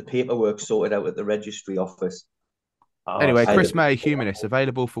get the paperwork sorted out at the registry office. Anyway, Chris May, humanist,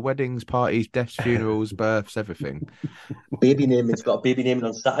 available for weddings, parties, deaths, funerals, births, everything. Baby naming's got a baby naming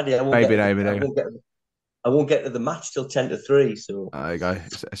on Saturday. I won't get to the match till 10 to 3. So there you go.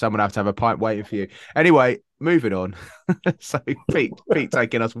 Someone have to have a pint waiting for you. Anyway, moving on. So Pete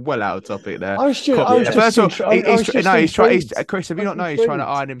taking us well out of topic there. Chris, have you not known he's trying to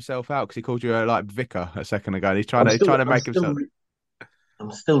iron himself out because he called you a vicar a second ago? He's trying to make himself.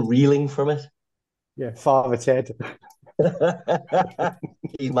 I'm still reeling from it. Yeah, Father Ted.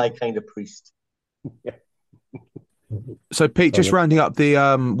 He's my kind of priest. Yeah. So, Pete, just rounding up the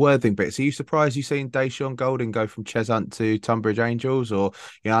Worthing bits, are you surprised you've seen Deshaun Golding go from Cheshunt to Tunbridge Angels? Or,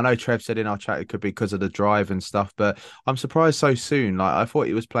 I know Trev said in our chat it could be because of the drive and stuff, but I'm surprised so soon. Like, I thought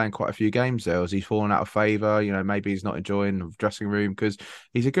he was playing quite a few games there. Has he fallen out of favour? Maybe he's not enjoying the dressing room because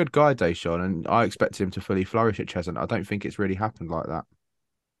he's a good guy, Deshaun, and I expected him to fully flourish at Cheshunt. I don't think it's really happened like that.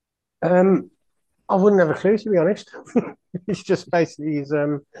 I wouldn't have a clue, to be honest. It's just basically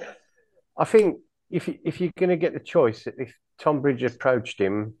I think if you're going to get the choice, if Tonbridge approached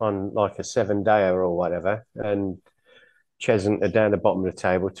him on like a 7-dayer or whatever, and Cheshunt are down the bottom of the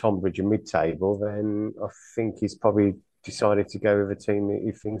table, Tonbridge are mid-table, then I think he's probably decided to go with a team that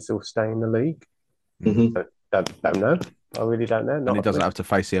he thinks will stay in the league. Mm-hmm. But don't know. I really don't know. And he doesn't have to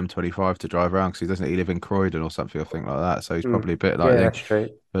face the M25 to drive around because he live in Croydon or something, I think like that. So he's probably a bit like that's true.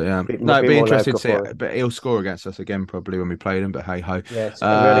 But it'd be interesting to see it. But he'll score against us again probably when we play him. But hey ho, yeah, we've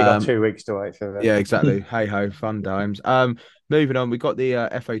only got 2 weeks to wait for that. Yeah, exactly. Hey ho, fun times. Moving on, we got the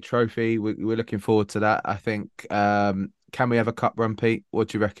FA Trophy. We're looking forward to that. I think. Can we have a cup run, Pete? What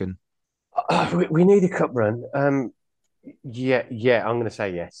do you reckon? We need a cup run. Yeah. I'm going to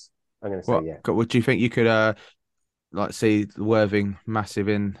say yes. Yeah. What do you think you could see Worthing massive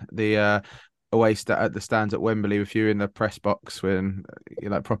in the away at the stands at Wembley with you in the press box when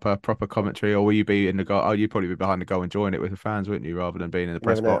proper commentary, or will you be in the goal? Oh, you'd probably be behind the goal enjoying it with the fans, wouldn't you, rather than being in the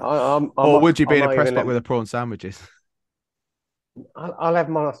press box? Or would you be in a press box with the prawn sandwiches? I'll have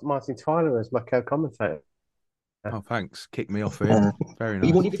Martin Tyler as my co-commentator. Oh, thanks. Kick me off here. Very nice.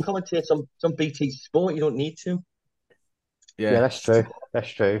 You won't need to commentate some BT Sport. You don't need to. Yeah, that's true.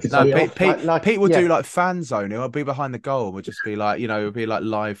 No, Pete would do like fan zone. He'll be behind the goal. We'll just be like, it'll be like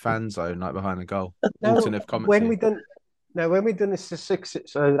live fan zone, like behind the goal. Alternate commentary. When we done the Sussex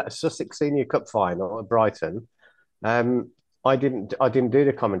Senior Cup final at Brighton, I didn't do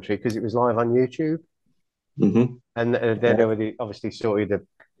the commentary because it was live on YouTube. Mm-hmm. And then they obviously sorted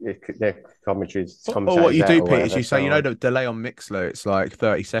their commentaries Or what you out do, or Pete, is whatever. you say, So, you know, the delay on Mixler, it's like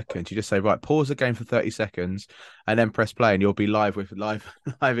 30 seconds. You just say, right, pause the game for 30 seconds and then press play, and you'll be live live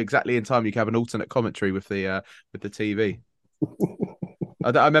exactly in time. You can have an alternate commentary with the TV. I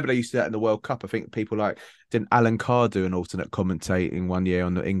remember they used to do that in the World Cup. I think people like didn't Alan Carr do an alternate commentating one year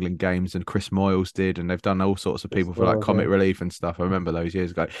on the England games, and Chris Moyles did, and they've done all sorts of people for like comic relief and stuff. I remember those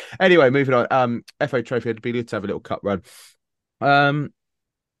years ago. Anyway, moving on. FA Trophy, it'd be good to have a little cup run.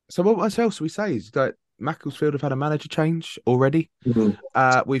 So what else we say is that Macclesfield have had a manager change already.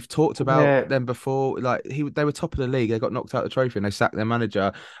 Mm-hmm. We've talked about them before. Like they were top of the league. They got knocked out of the trophy, and they sacked their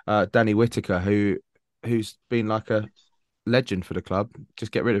manager, Danny Whitaker, who's been like a legend for the club.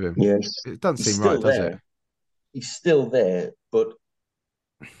 Just get rid of him. Yes, It doesn't seem right, does it? He's still there, but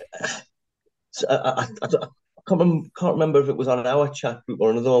I can't remember if it was on our chat group or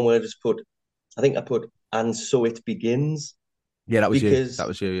another one where I think I put, and so it begins. Yeah, that was you. That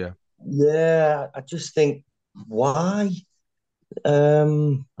was you, yeah. Yeah, I just think, why? I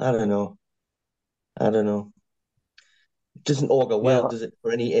don't know. It doesn't augur well, does it,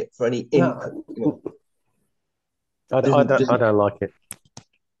 for any no, I don't like it.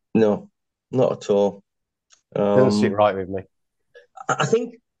 No, not at all. Doesn't sit right with me. I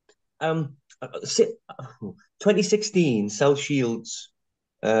think 2016, South Shields,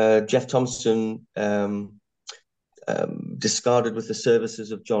 Jeff Thompson discarded with the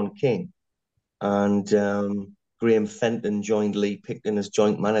services of John King, and Graham Fenton joined Lee Picton as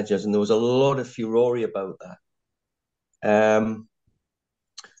joint managers, and there was a lot of furore about that.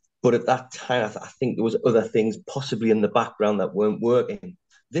 But at that time, I think there was other things possibly in the background that weren't working.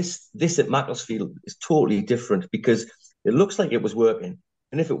 This at Macclesfield is totally different because it looks like it was working,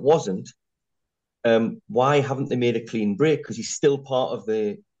 and if it wasn't, why haven't they made a clean break? Because he's still part of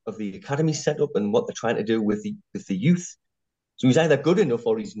the academy setup and what they're trying to do with the youth. So he's either good enough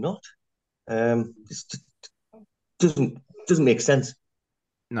or he's not. It doesn't make sense.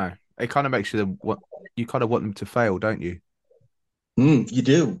 No, it kind of makes you kind of want them to fail, don't you? You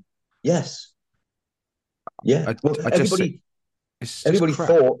do, yes, yeah. Everybody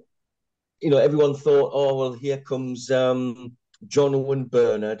thought, everyone thought, oh well, here comes John Owen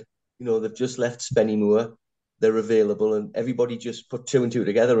Bernard. They've just left Spennymoor. They're available, and everybody just put two and two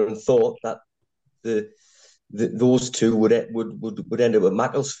together and thought that those two would end up at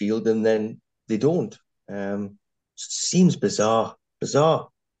Macclesfield, and then they don't. Seems bizarre.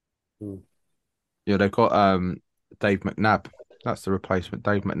 Yeah, they've got Dave McNabb. That's the replacement,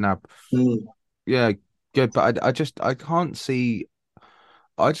 Dave McNabb. Yeah, good, but I just can't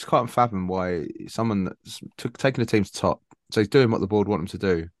fathom why someone that's taking the team to top. So he's doing what the board want him to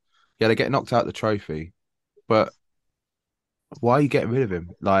do. Yeah, they get knocked out of the trophy, but why are you getting rid of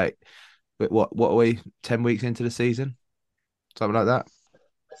him? Like, what are we, 10 weeks into the season? Something like that?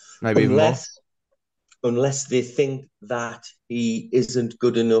 Maybe even more? Unless they think that he isn't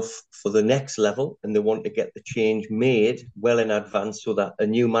good enough for the next level and they want to get the change made well in advance so that a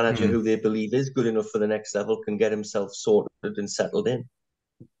new manager who they believe is good enough for the next level can get himself sorted and settled in.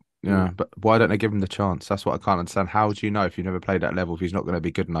 Yeah, but why don't they give him the chance? That's what I can't understand. How do you know if you've never played that level if he's not going to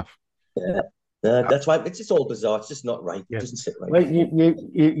be good enough? Yeah. That's why it's just all bizarre. It's just not right. Yeah. It doesn't sit right. Well,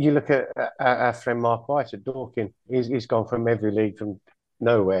 you look at our friend Mark White at Dorking. He's gone from every league from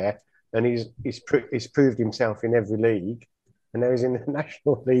nowhere, and he's proved himself in every league, and now he's in the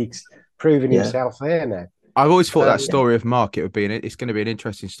national leagues, proving himself there now. I've always thought that story of Mark, it's going to be an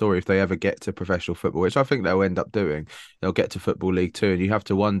interesting story if they ever get to professional football, which I think they'll end up doing. They'll get to Football League 2, and you have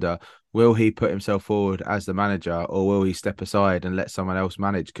to wonder, will he put himself forward as the manager, or will he step aside and let someone else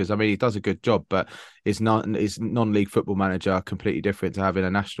manage? Because, I mean, he does a good job, but is non-league football manager completely different to having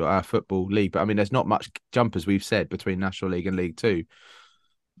a national football league? But, I mean, there's not much jump, as we've said, between National League and League 2.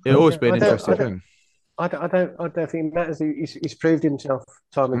 It'll always be an interesting thing. I don't think it matters. He's proved himself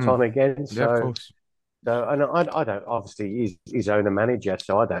time and time again. So. Yeah, of course. So, and I don't, obviously he's his owner manager,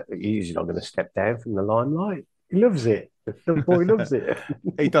 so he's not going to step down from the limelight. He loves it. The boy loves it.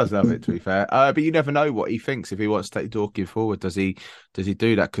 He does love it, to be fair. But you never know what he thinks if he wants to take Dorking forward. Does he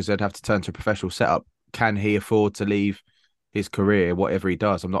do that? Because they'd have to turn to a professional setup. Can he afford to leave his career, whatever he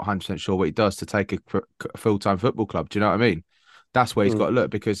does? I'm not 100% sure what he does to take a full-time football club. Do you know what I mean? That's where he's got to look,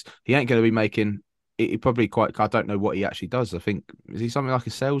 because he ain't going to be making... He probably I don't know what he actually does. I think, is he something like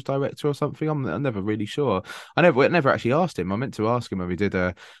a sales director or something? I'm never really sure. I never actually asked him. I meant to ask him when we did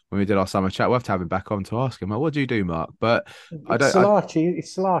our summer chat. We'll have to have him back on to ask him, like, what do you do, Mark? But I don't.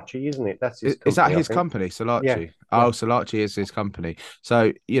 It's Salaci, isn't it? That's his company, is that his company, Salaci? Yeah. Oh, yeah. Salaci is his company.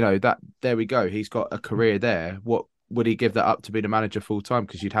 So, that there we go. He's got a career there. What would he give that up to be the manager full time?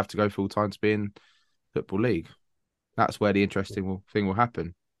 Because you'd have to go full time to be in Football League. That's where the interesting thing will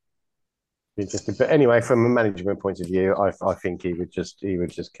happen. But anyway, from a management point of view, I think he would just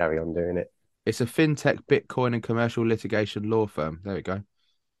carry on doing it. It's a fintech, Bitcoin, and commercial litigation law firm. There we go.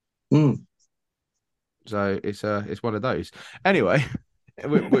 So it's one of those. Anyway,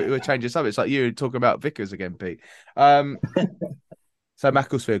 we're changing something. It's like you talking about Vickers again, Pete. So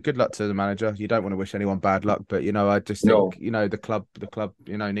Macclesfield, good luck to the manager. You don't want to wish anyone bad luck, but I just think the club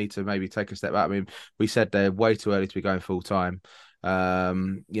need to maybe take a step back. I mean, we said they're way too early to be going full time.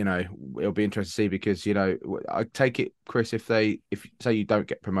 It'll be interesting to see because I take it, Chris, if say you don't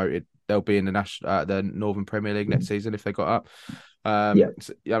get promoted, they'll be in the Northern Premier League next season if they got up. So, I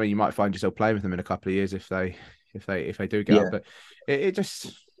mean, you might find yourself playing with them in a couple of years if they do get up, but it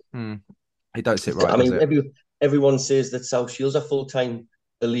just it don't sit right. I mean, everyone says that South Shields are full time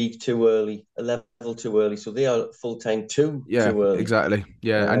a league too early, a level too early, so they are full time too early. Exactly.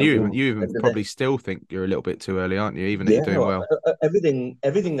 Yeah, and you even probably still think you're a little bit too early, aren't you? Even if you're doing well.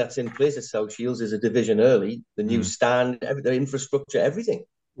 Everything that's in place at South Shields is a division early. The new stand, the infrastructure, everything.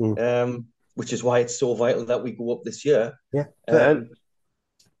 Which is why it's so vital that we go up this year. Yeah,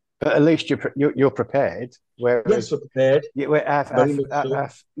 but at least you're prepared. Yes, we're prepared. We're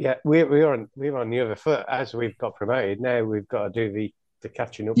on the other foot as we've got promoted. Now we've got to do the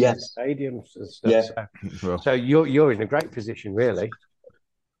catching up with the stadiums and stuff. Yeah. So you're in a great position, really.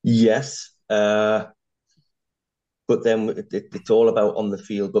 Yes, but then it's all about on the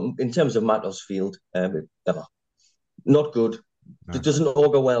field. But in terms of Macclesfield, not good. No. It doesn't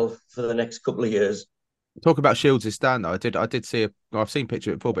augur well for the next couple of years. Talk about Shields' stand though. I did see I've seen a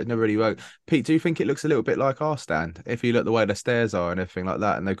picture of it before, but it never really worked. Pete, do you think it looks a little bit like our stand? If you look the way the stairs are and everything like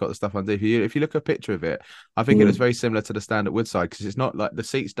that, and they've got the stuff underneath. If you look at a picture of it, I think it looks very similar to the stand at Woodside because it's not like the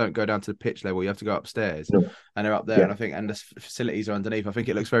seats don't go down to the pitch level. You have to go upstairs, and they're up there. And I think the facilities are underneath. I think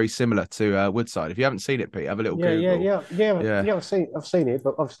it looks very similar to Woodside. If you haven't seen it, Pete, have a little Google. Yeah. I've seen it,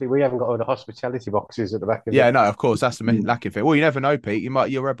 but obviously we haven't got all the hospitality boxes at the back of it. Yeah, no, of course that's the lacking thing. Well, you never know, Pete.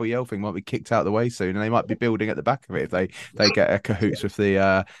 Your Rebel Yell thing might be kicked out of the way soon, and they might be building at the back of it if they get a cahoots with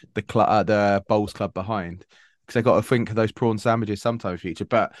the Bowls Club behind, because they've got to think of those prawn sandwiches sometime in the future.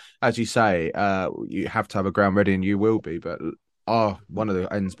 But as you say, you have to have a ground ready, and you will be. But one of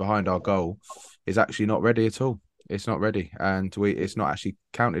the ends behind our goal is actually not ready at all. It's not ready, and it's not actually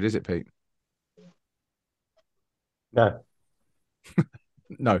counted, is it, Pete? No,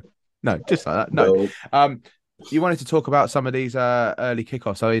 no, just like that. No. You wanted to talk about some of these early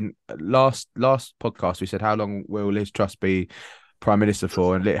kickoffs. I mean, last podcast we said how long will Liz Truss be Prime Minister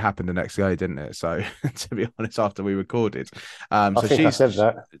for, and it happened the next day, didn't it? So to be honest, after we recorded, I said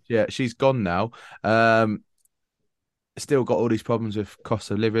that. Yeah, she's gone now. Still got all these problems with cost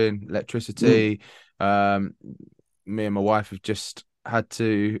of living, electricity. Me and my wife have just had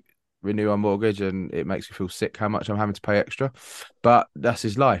to renew our mortgage, and it makes me feel sick how much I'm having to pay extra. But that's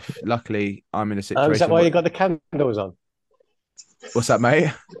his life. Luckily, I'm in a situation. Is that why you got the candles on? What's that,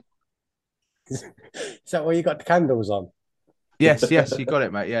 mate? Is that why you got the candles on? Yes, you got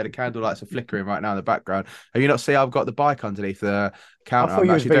it, mate. Yeah, the candle lights are flickering right now in the background. Have you not seen? I've got the bike underneath the counter. I thought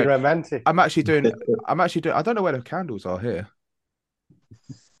you was being romantic. I'm actually doing. I don't know where the candles are here.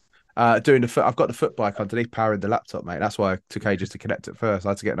 Doing the foot. I've got the foot bike underneath powering the laptop, mate. That's why I took ages to connect it first. I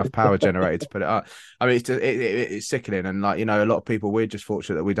had to get enough power generated to put it up. I mean, it's sickening, and a lot of people, we're just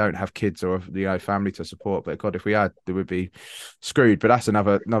fortunate that we don't have kids or family to support. But God, if we had, we would be screwed. But that's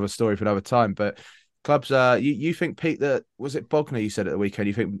another story for another time. But clubs, you think, Pete, that was it Bognor? You said at the weekend.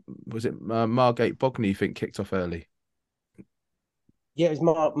 You think was it Margate Bognor? You think kicked off early? Yeah, it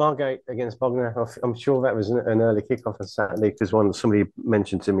was Margate against Bognor. I'm sure that was an early kickoff on Saturday because somebody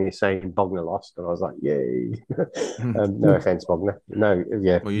mentioned to me saying Bognor lost, and I was like, "Yay!" No offense, Bognor. No,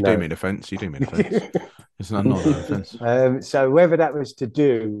 yeah. Well, you do mean offence. You do mean offence. It's not an offence. So whether that was to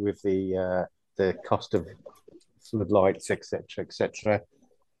do with the cost of floodlights, etc.,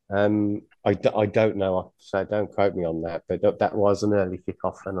 I don't know. So don't quote me on that. But that was an early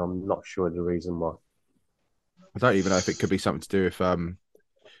kickoff, and I'm not sure the reason why. I don't even know if it could be something to do with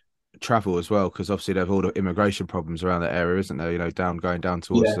travel as well, because obviously there's all the immigration problems around that area, isn't there? Going down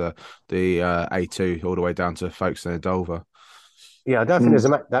towards the A2 all the way down to Folkestone and Dover. Yeah, I don't think there's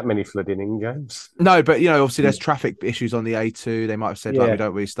that many flooding in James. No, but obviously there's traffic issues on the A2. They might have said we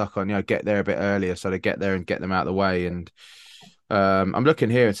don't really stuck on get there a bit earlier, so they get there and get them out of the way. And I'm looking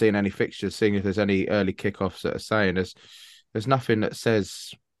here and seeing any fixtures, seeing if there's any early kickoffs that are saying there's nothing that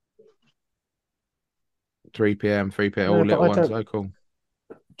says 3 p.m. all little ones. Oh, cool.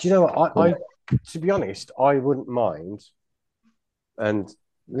 Do you know what? I to be honest, I wouldn't mind. And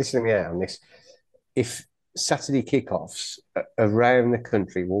listening out on this, if Saturday kickoffs around the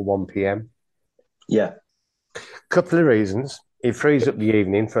country were 1 p.m. Yeah. Couple of reasons. It frees up the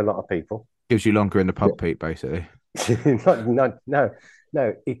evening for a lot of people. Gives you longer in the pub, Pete, basically. No.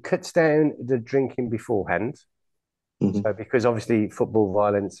 It cuts down the drinking beforehand. Mhm. So because obviously football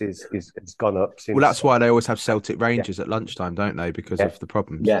violence has gone up since. Well, that's why they always have Celtic Rangers at lunchtime, don't they? Because of the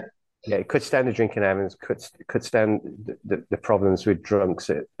problems. Yeah, it cuts down the drinking habits, cuts down the problems with drunks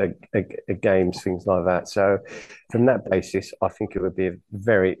at games, things like that. So, from that basis, I think it would be a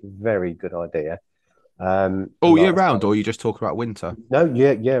very, very good idea. All year round, or you just talk about winter? No,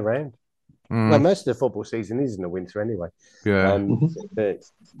 year round. Well, most of the football season is in the winter anyway. Yeah. But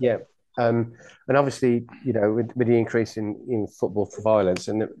yeah. And obviously, with the increase in football violence,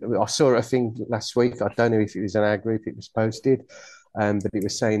 and I saw a thing last week. I don't know if it was in our group, it was posted, but it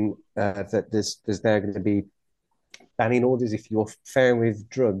was saying that there's now going to be banning orders if you're found with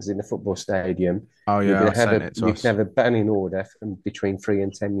drugs in the football stadium. Oh yeah, you can have a banning order from between 3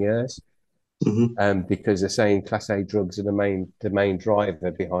 and 10 years, because they're saying Class A drugs are the main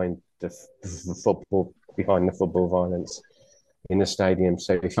driver behind the football violence in the stadium.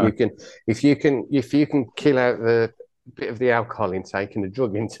 So if you can kill out the bit of the alcohol intake and the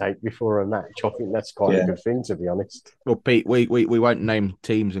drug intake before a match, I think that's quite a good thing, to be honest. Well, Pete, we won't name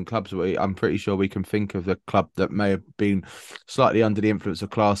teams and clubs, but I'm pretty sure we can think of the club that may have been slightly under the influence of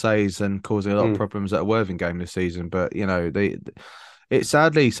Class A's and causing a lot of problems at a Worthing game this season. But it's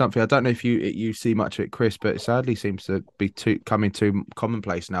sadly something, I don't know if you see much of it, Chris, but it sadly seems to be coming too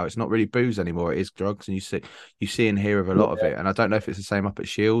commonplace now. It's not really booze anymore; it is drugs, and you see and hear of a lot of it. And I don't know if it's the same up at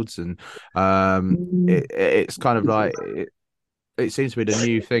Shields, and it's kind of like it seems to be the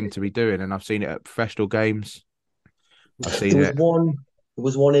new thing to be doing. And I've seen it at professional games. There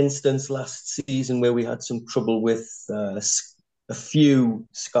was one instance last season where we had some trouble with a few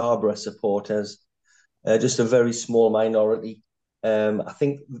Scarborough supporters, just a very small minority. I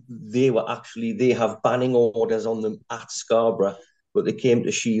think they have banning orders on them at Scarborough, but they came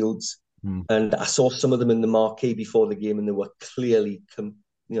to Shields, and I saw some of them in the marquee before the game, and they were clearly,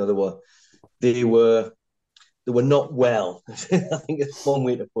 they were not well. I think it's one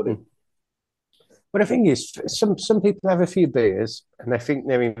way to put it. But the thing is, some people have a few beers and they think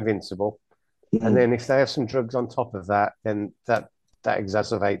they're invincible, and then if they have some drugs on top of that, then that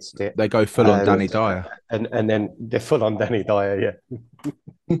exacerbates it. They go full on Danny Dyer. And then they're full on Danny Dyer,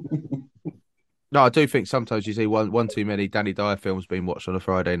 yeah. No, I do think sometimes you see one too many Danny Dyer films being watched on a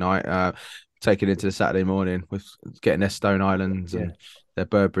Friday night, taken into the Saturday morning with getting their Stone Islands and their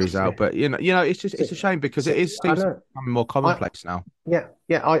Burberrys out. But it's a shame because it is becoming more commonplace now. Yeah.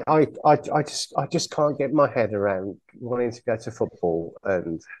 I just can't get my head around wanting to go to football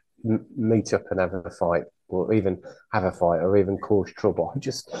and meet up and have a fight, or even have a fight, or even cause trouble.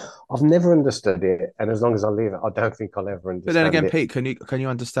 I've never understood it, and as long as I live, I don't think I'll ever understand. But then again, it. Pete, can you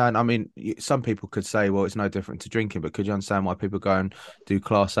understand? I mean, some people could say, well, it's no different to drinking, but could you understand why people go and do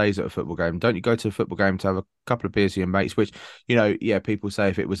Class A's at a football game? Don't you go to a football game to have a couple of beers with your mates? Which people say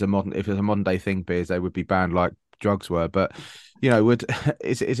if it was a modern day thing, beers they would be banned like drugs were, but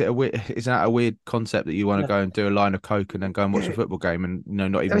is that a weird concept that you want to go and do a line of coke and then go and watch a football game and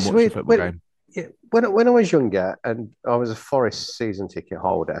not even watch a football game? Yeah, when I was younger and I was a Forest season ticket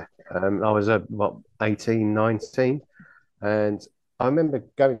holder, I was 18, 19, and I remember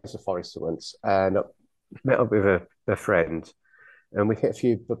going to Forest once and met up with a friend, and we hit a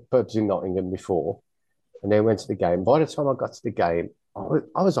few pubs in Nottingham before, and then went to the game. By the time I got to the game,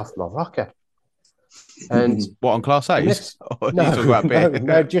 I was off my rocker. And what, on Class A's?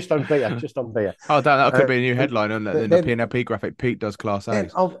 No, just on beer. Oh, that could be a new headline on in the PNLP graphic. Pete does Class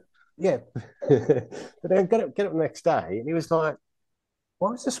A's. Yeah. But then get up the next day, and he was like,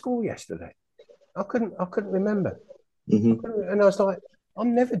 "What was the score yesterday?" I couldn't remember. And I was like,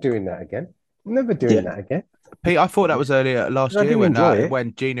 "I'm never doing that again. Pete, I thought that was earlier last year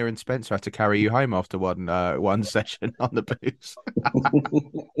when Gina and Spencer had to carry you home after one session on the booze.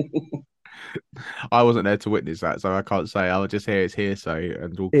 I wasn't there to witness that, so I can't say. I'll just hear it's hearsay,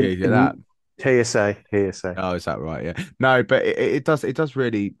 and we'll hear that. Hearsay. Oh, is that right? Yeah. No, but it does. I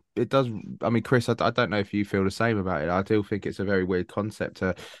mean, Chris, I don't know if you feel the same about it. I do think it's a very weird concept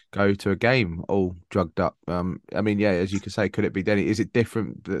to go to a game all drugged up. I mean, yeah, as you can say, could it be Denny? Is it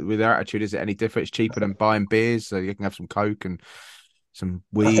different with their attitude? Is it any different? It's cheaper than buying beers, so you can have some coke and some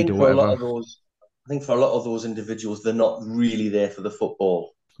weed or whatever. I think for a lot of those individuals, they're not really there for the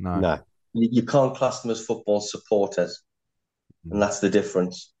football. No. You can't class them as football supporters, and that's the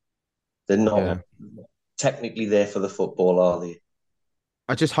difference. They're not technically there for the football, are they?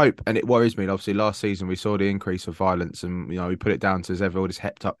 I just hope, and it worries me. Obviously, last season we saw the increase of violence, and we put it down to all this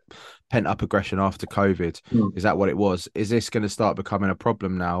hepped up pent up aggression after COVID. Is that what it was? Is this going to start becoming a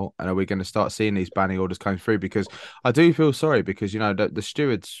problem now? And are we going to start seeing these banning orders coming through? Because I do feel sorry because, the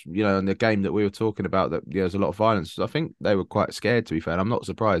stewards, in the game that we were talking about, that there's a lot of violence. I think they were quite scared, to be fair. And I'm not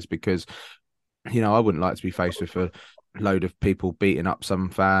surprised because, I wouldn't like to be faced with a load of people beating up some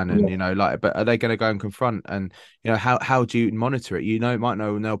fan and, but are they going to go and confront? And, how do you monitor it? You might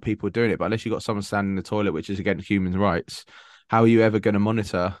know people doing it, but unless you've got someone standing in the toilet, which is against human rights, how are you ever going to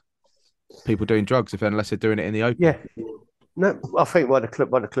monitor people doing drugs unless they're doing it in the open? Yeah, no, I think what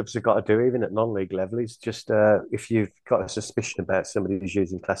the clubs have got to do, even at non-league level, is just if you've got a suspicion about somebody who's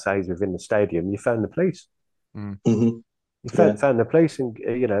using Class A's within the stadium, you phone the police. You phone the police and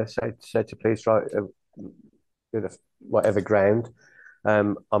say to police, right, whatever ground,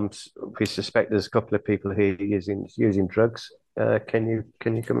 we suspect there's a couple of people here using drugs. Can you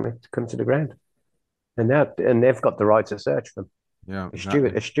come to the ground? And they've got the right to search them. Yeah,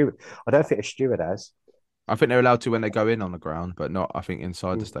 a steward. I don't think a steward has. I think they're allowed to when they go in on the ground, but not, I think,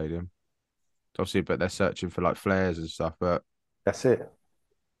 inside the stadium. Obviously, but they're searching for like flares and stuff. But that's it.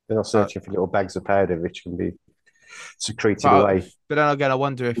 They're not searching for little bags of powder which can be secreted away. But then again, I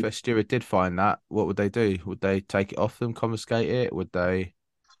wonder if a steward did find that, what would they do? Would they take it off them, confiscate it? Would they?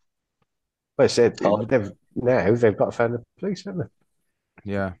 Well, I said they've got to phone the police, haven't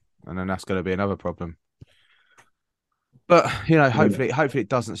they? Yeah, and then that's going to be another problem. But hopefully it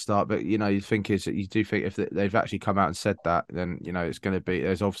doesn't start. But you do think if they've actually come out and said that, then it's going to be,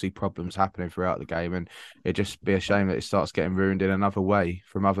 there's obviously problems happening throughout the game, and it'd just be a shame that it starts getting ruined in another way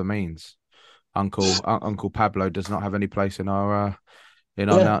from other means. Uncle Pablo does not have any place in our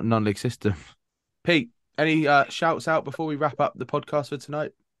non-league system. Pete, any shouts out before we wrap up the podcast for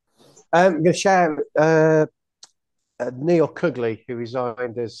tonight? I'm going to shout Neil Cugley, who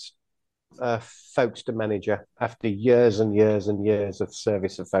resigned as Folkestone manager after years and years and years of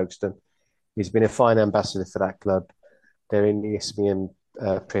service at Folkestone. He's been a fine ambassador for that club. They're in the Isthmian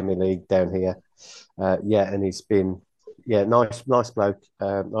Premier League down here. And he's been nice bloke,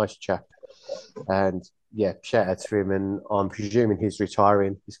 nice chap. And shout out to him. And I'm presuming he's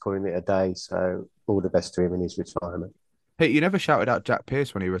retiring. He's calling it a day. So all the best to him in his retirement. Hey, you never shouted out Jack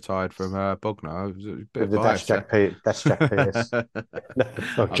Pearce when he retired from Bognor. That's Jack Pearce. No,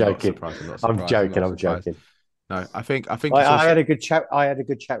 I'm joking. I'm joking. No, I think I had a good chat. I had a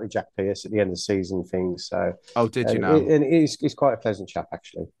good chat with Jack Pearce at the end of the season things. So did you know? And he's quite a pleasant chap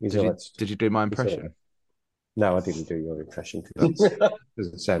actually. Did you do my impression? No, I didn't do your impression because it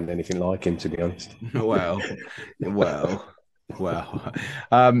doesn't sound anything like him, to be honest. Well.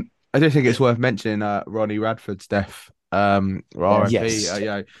 I do think it's worth mentioning Ronnie Radford's death. RMP,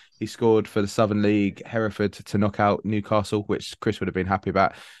 yes. He scored for the Southern League, Hereford, to knock out Newcastle, which Chris would have been happy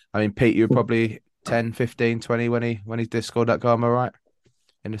about. I mean, Pete, you were probably 10, 15, 20 when he did score that goal, am I right?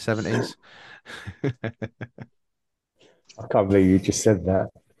 In the 70s. I can't believe you just said that.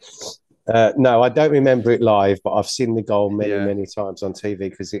 No, I don't remember it live, but I've seen the goal many times on TV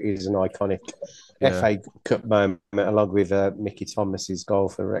because it is an iconic FA Cup moment, along with Mickey Thomas's goal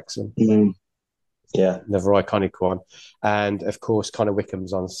for Wrexham. Yeah, another iconic one. And of course, Connor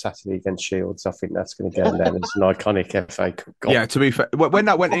Wickham's on Saturday against Shields. I think that's going to go down as an iconic FA Cup goal. Yeah, to be fair, when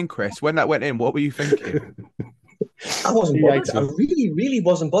that went in, Chris, what were you thinking? I wasn't bothered. I really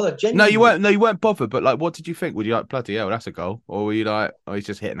wasn't bothered. Genuinely. No, you weren't bothered. But like, what did you think? Were you like, bloody hell, that's a goal? Or were you like, oh, he's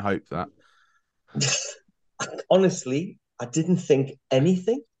just hitting hope that? Honestly, I didn't think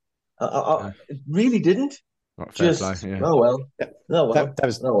anything. I really didn't. Just oh well.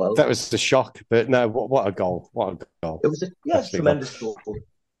 That was the shock. But no, what a goal! What a goal! It was tremendous goal.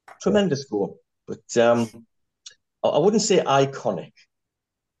 Tremendous goal. But I wouldn't say iconic.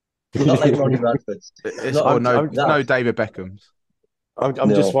 Not like Ronnie Radford's. No David Beckham's. I'm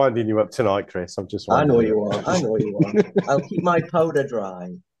just winding you up tonight, Chris. I know you are. I'll keep my powder dry.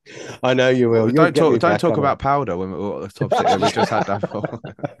 I know you will. Don't talk about powder when we're we just had that.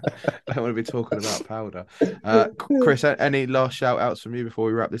 Don't want to be talking about powder. Chris, any last shout outs from you before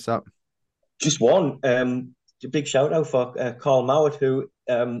we wrap this up? Just one. A big shout out for Carl Mowat, who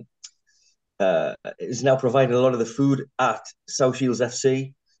is now providing a lot of the food at South Shields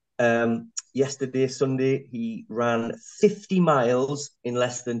FC. Yesterday, Sunday, he ran 50 miles in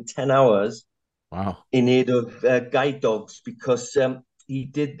less than 10 hours. Wow! In aid of guide dogs because. He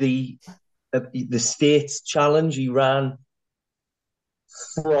did the States Challenge. He ran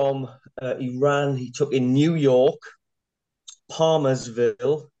he took in New York,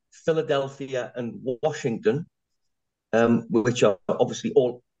 Palmersville, Philadelphia, and Washington, which are obviously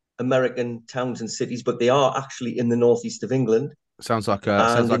all American towns and cities, but they are actually in the northeast of England. Sounds like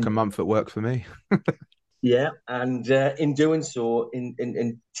a month at work for me. Yeah, and in doing so,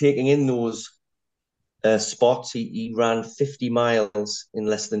 in taking in those spots, he ran 50 miles in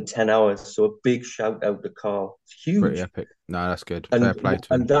less than 10 hours. So a big shout out to Carl. It's Pretty huge. epic. No, that's good. And Fair play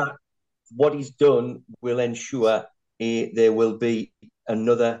to him. and that what he's done will ensure there will be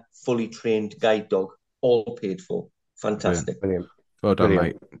another fully trained guide dog, all paid for. Fantastic. Brilliant. Well done,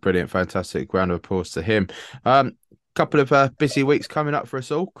 Brilliant. mate. Brilliant. Fantastic. Round of applause to him. Couple of busy weeks coming up for us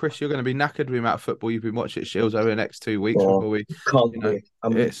all. Chris, you're going to be knackered with the amount of football you've been watching at Shields over the next 2 weeks before we Can't wait.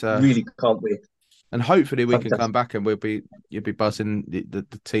 Really can't wait. And hopefully we Fantastic. can come back and you'll be buzzing. The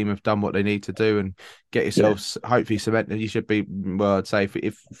team have done what they need to do and get yourselves hopefully cemented. You should be, well, I'd say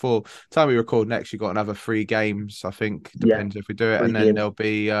if for time we record next, you've got another 3 games, I think. Depends if we do it. And then there'll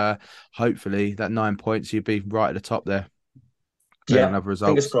be hopefully that 9 points, you'd be right at the top there. Another result.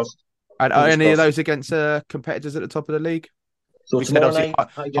 Fingers crossed. And are any of those against competitors at the top of the league? So We said tomorrow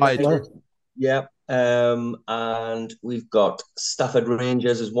obviously night, yeah. And we've got Stafford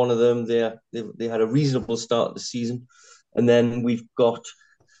Rangers as one of them. They had a reasonable start of the season, and then we've got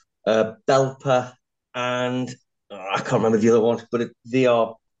Belper and I can't remember the other one, but they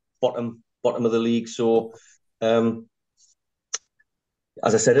are bottom of the league. So, as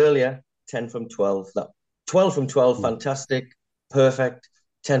I said earlier, 10 from 12. That 12 from 12, fantastic, perfect.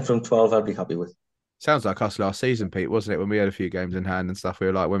 10 from 12, I'd be happy with. Sounds like us last season, Pete, wasn't it? When we had a few games in hand and stuff, we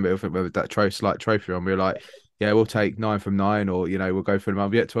were like, when we with that trophy on, we were like, yeah, we'll take 9 from 9, or we'll go for the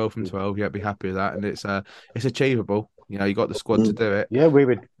month. Yeah, 12 from 12. Yeah, be happy with that, and it's achievable. You got the squad to do it. Yeah, we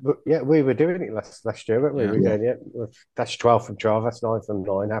were doing it last year, weren't we? We were going, that's 12 from 12. That's 9 from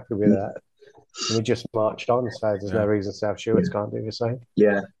 9. Happy with that. And we just marched on. So there's no reason South Shields can't do the same.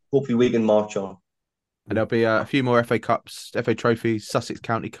 Yeah, hopefully we can march on. And there'll be a few more FA Cups, FA Trophies, Sussex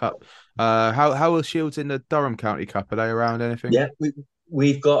County Cup. How are Shields in the Durham County Cup? Are they around anything? Yeah,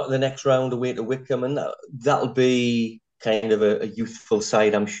 we've got the next round away to Wickham, and that'll be kind of a youthful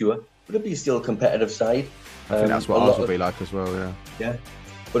side, I'm sure. But it'll be still a competitive side. I think that's what ours will be like as well, yeah. Yeah,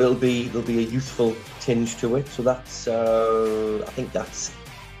 but there'll be a youthful tinge to it. So that's I think that's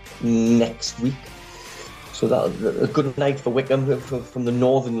next week. So that's a good night for Wickham from the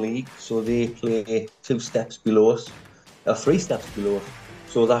Northern League. So they play 2 steps below us, 3 steps below us.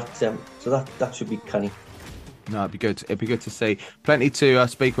 So that should be canny. No, it'd be good. It'd be good to see. Plenty to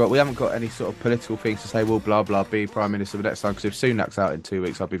speak about. We haven't got any sort of political things to say. Well, blah blah, be Prime Minister the next time. Because if Sunak's out in 2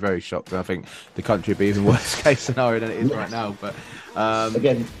 weeks, I'll be very shocked. And I think the country would be even worse case scenario than it is right now. But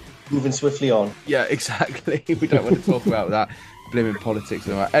again, moving swiftly on. Yeah, exactly. We don't want to talk about that. Blimmin' politics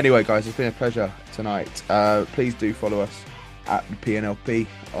and all that. Anyway, guys, it's been a pleasure tonight. Please do follow us at the PNLP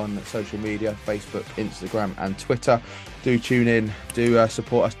on social media, Facebook, Instagram and Twitter. Do tune in, do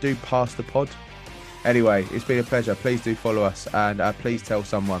support us, do pass the pod. Anyway, it's been a pleasure. Please do follow us and please tell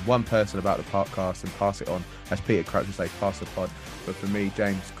one person about the podcast and pass it on. As Peter Crouch would say, pass the pod. But for me,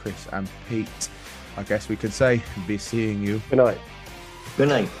 James, Chris and Pete, I guess we could say, be seeing you. Good night. Good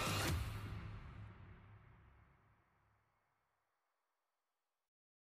night.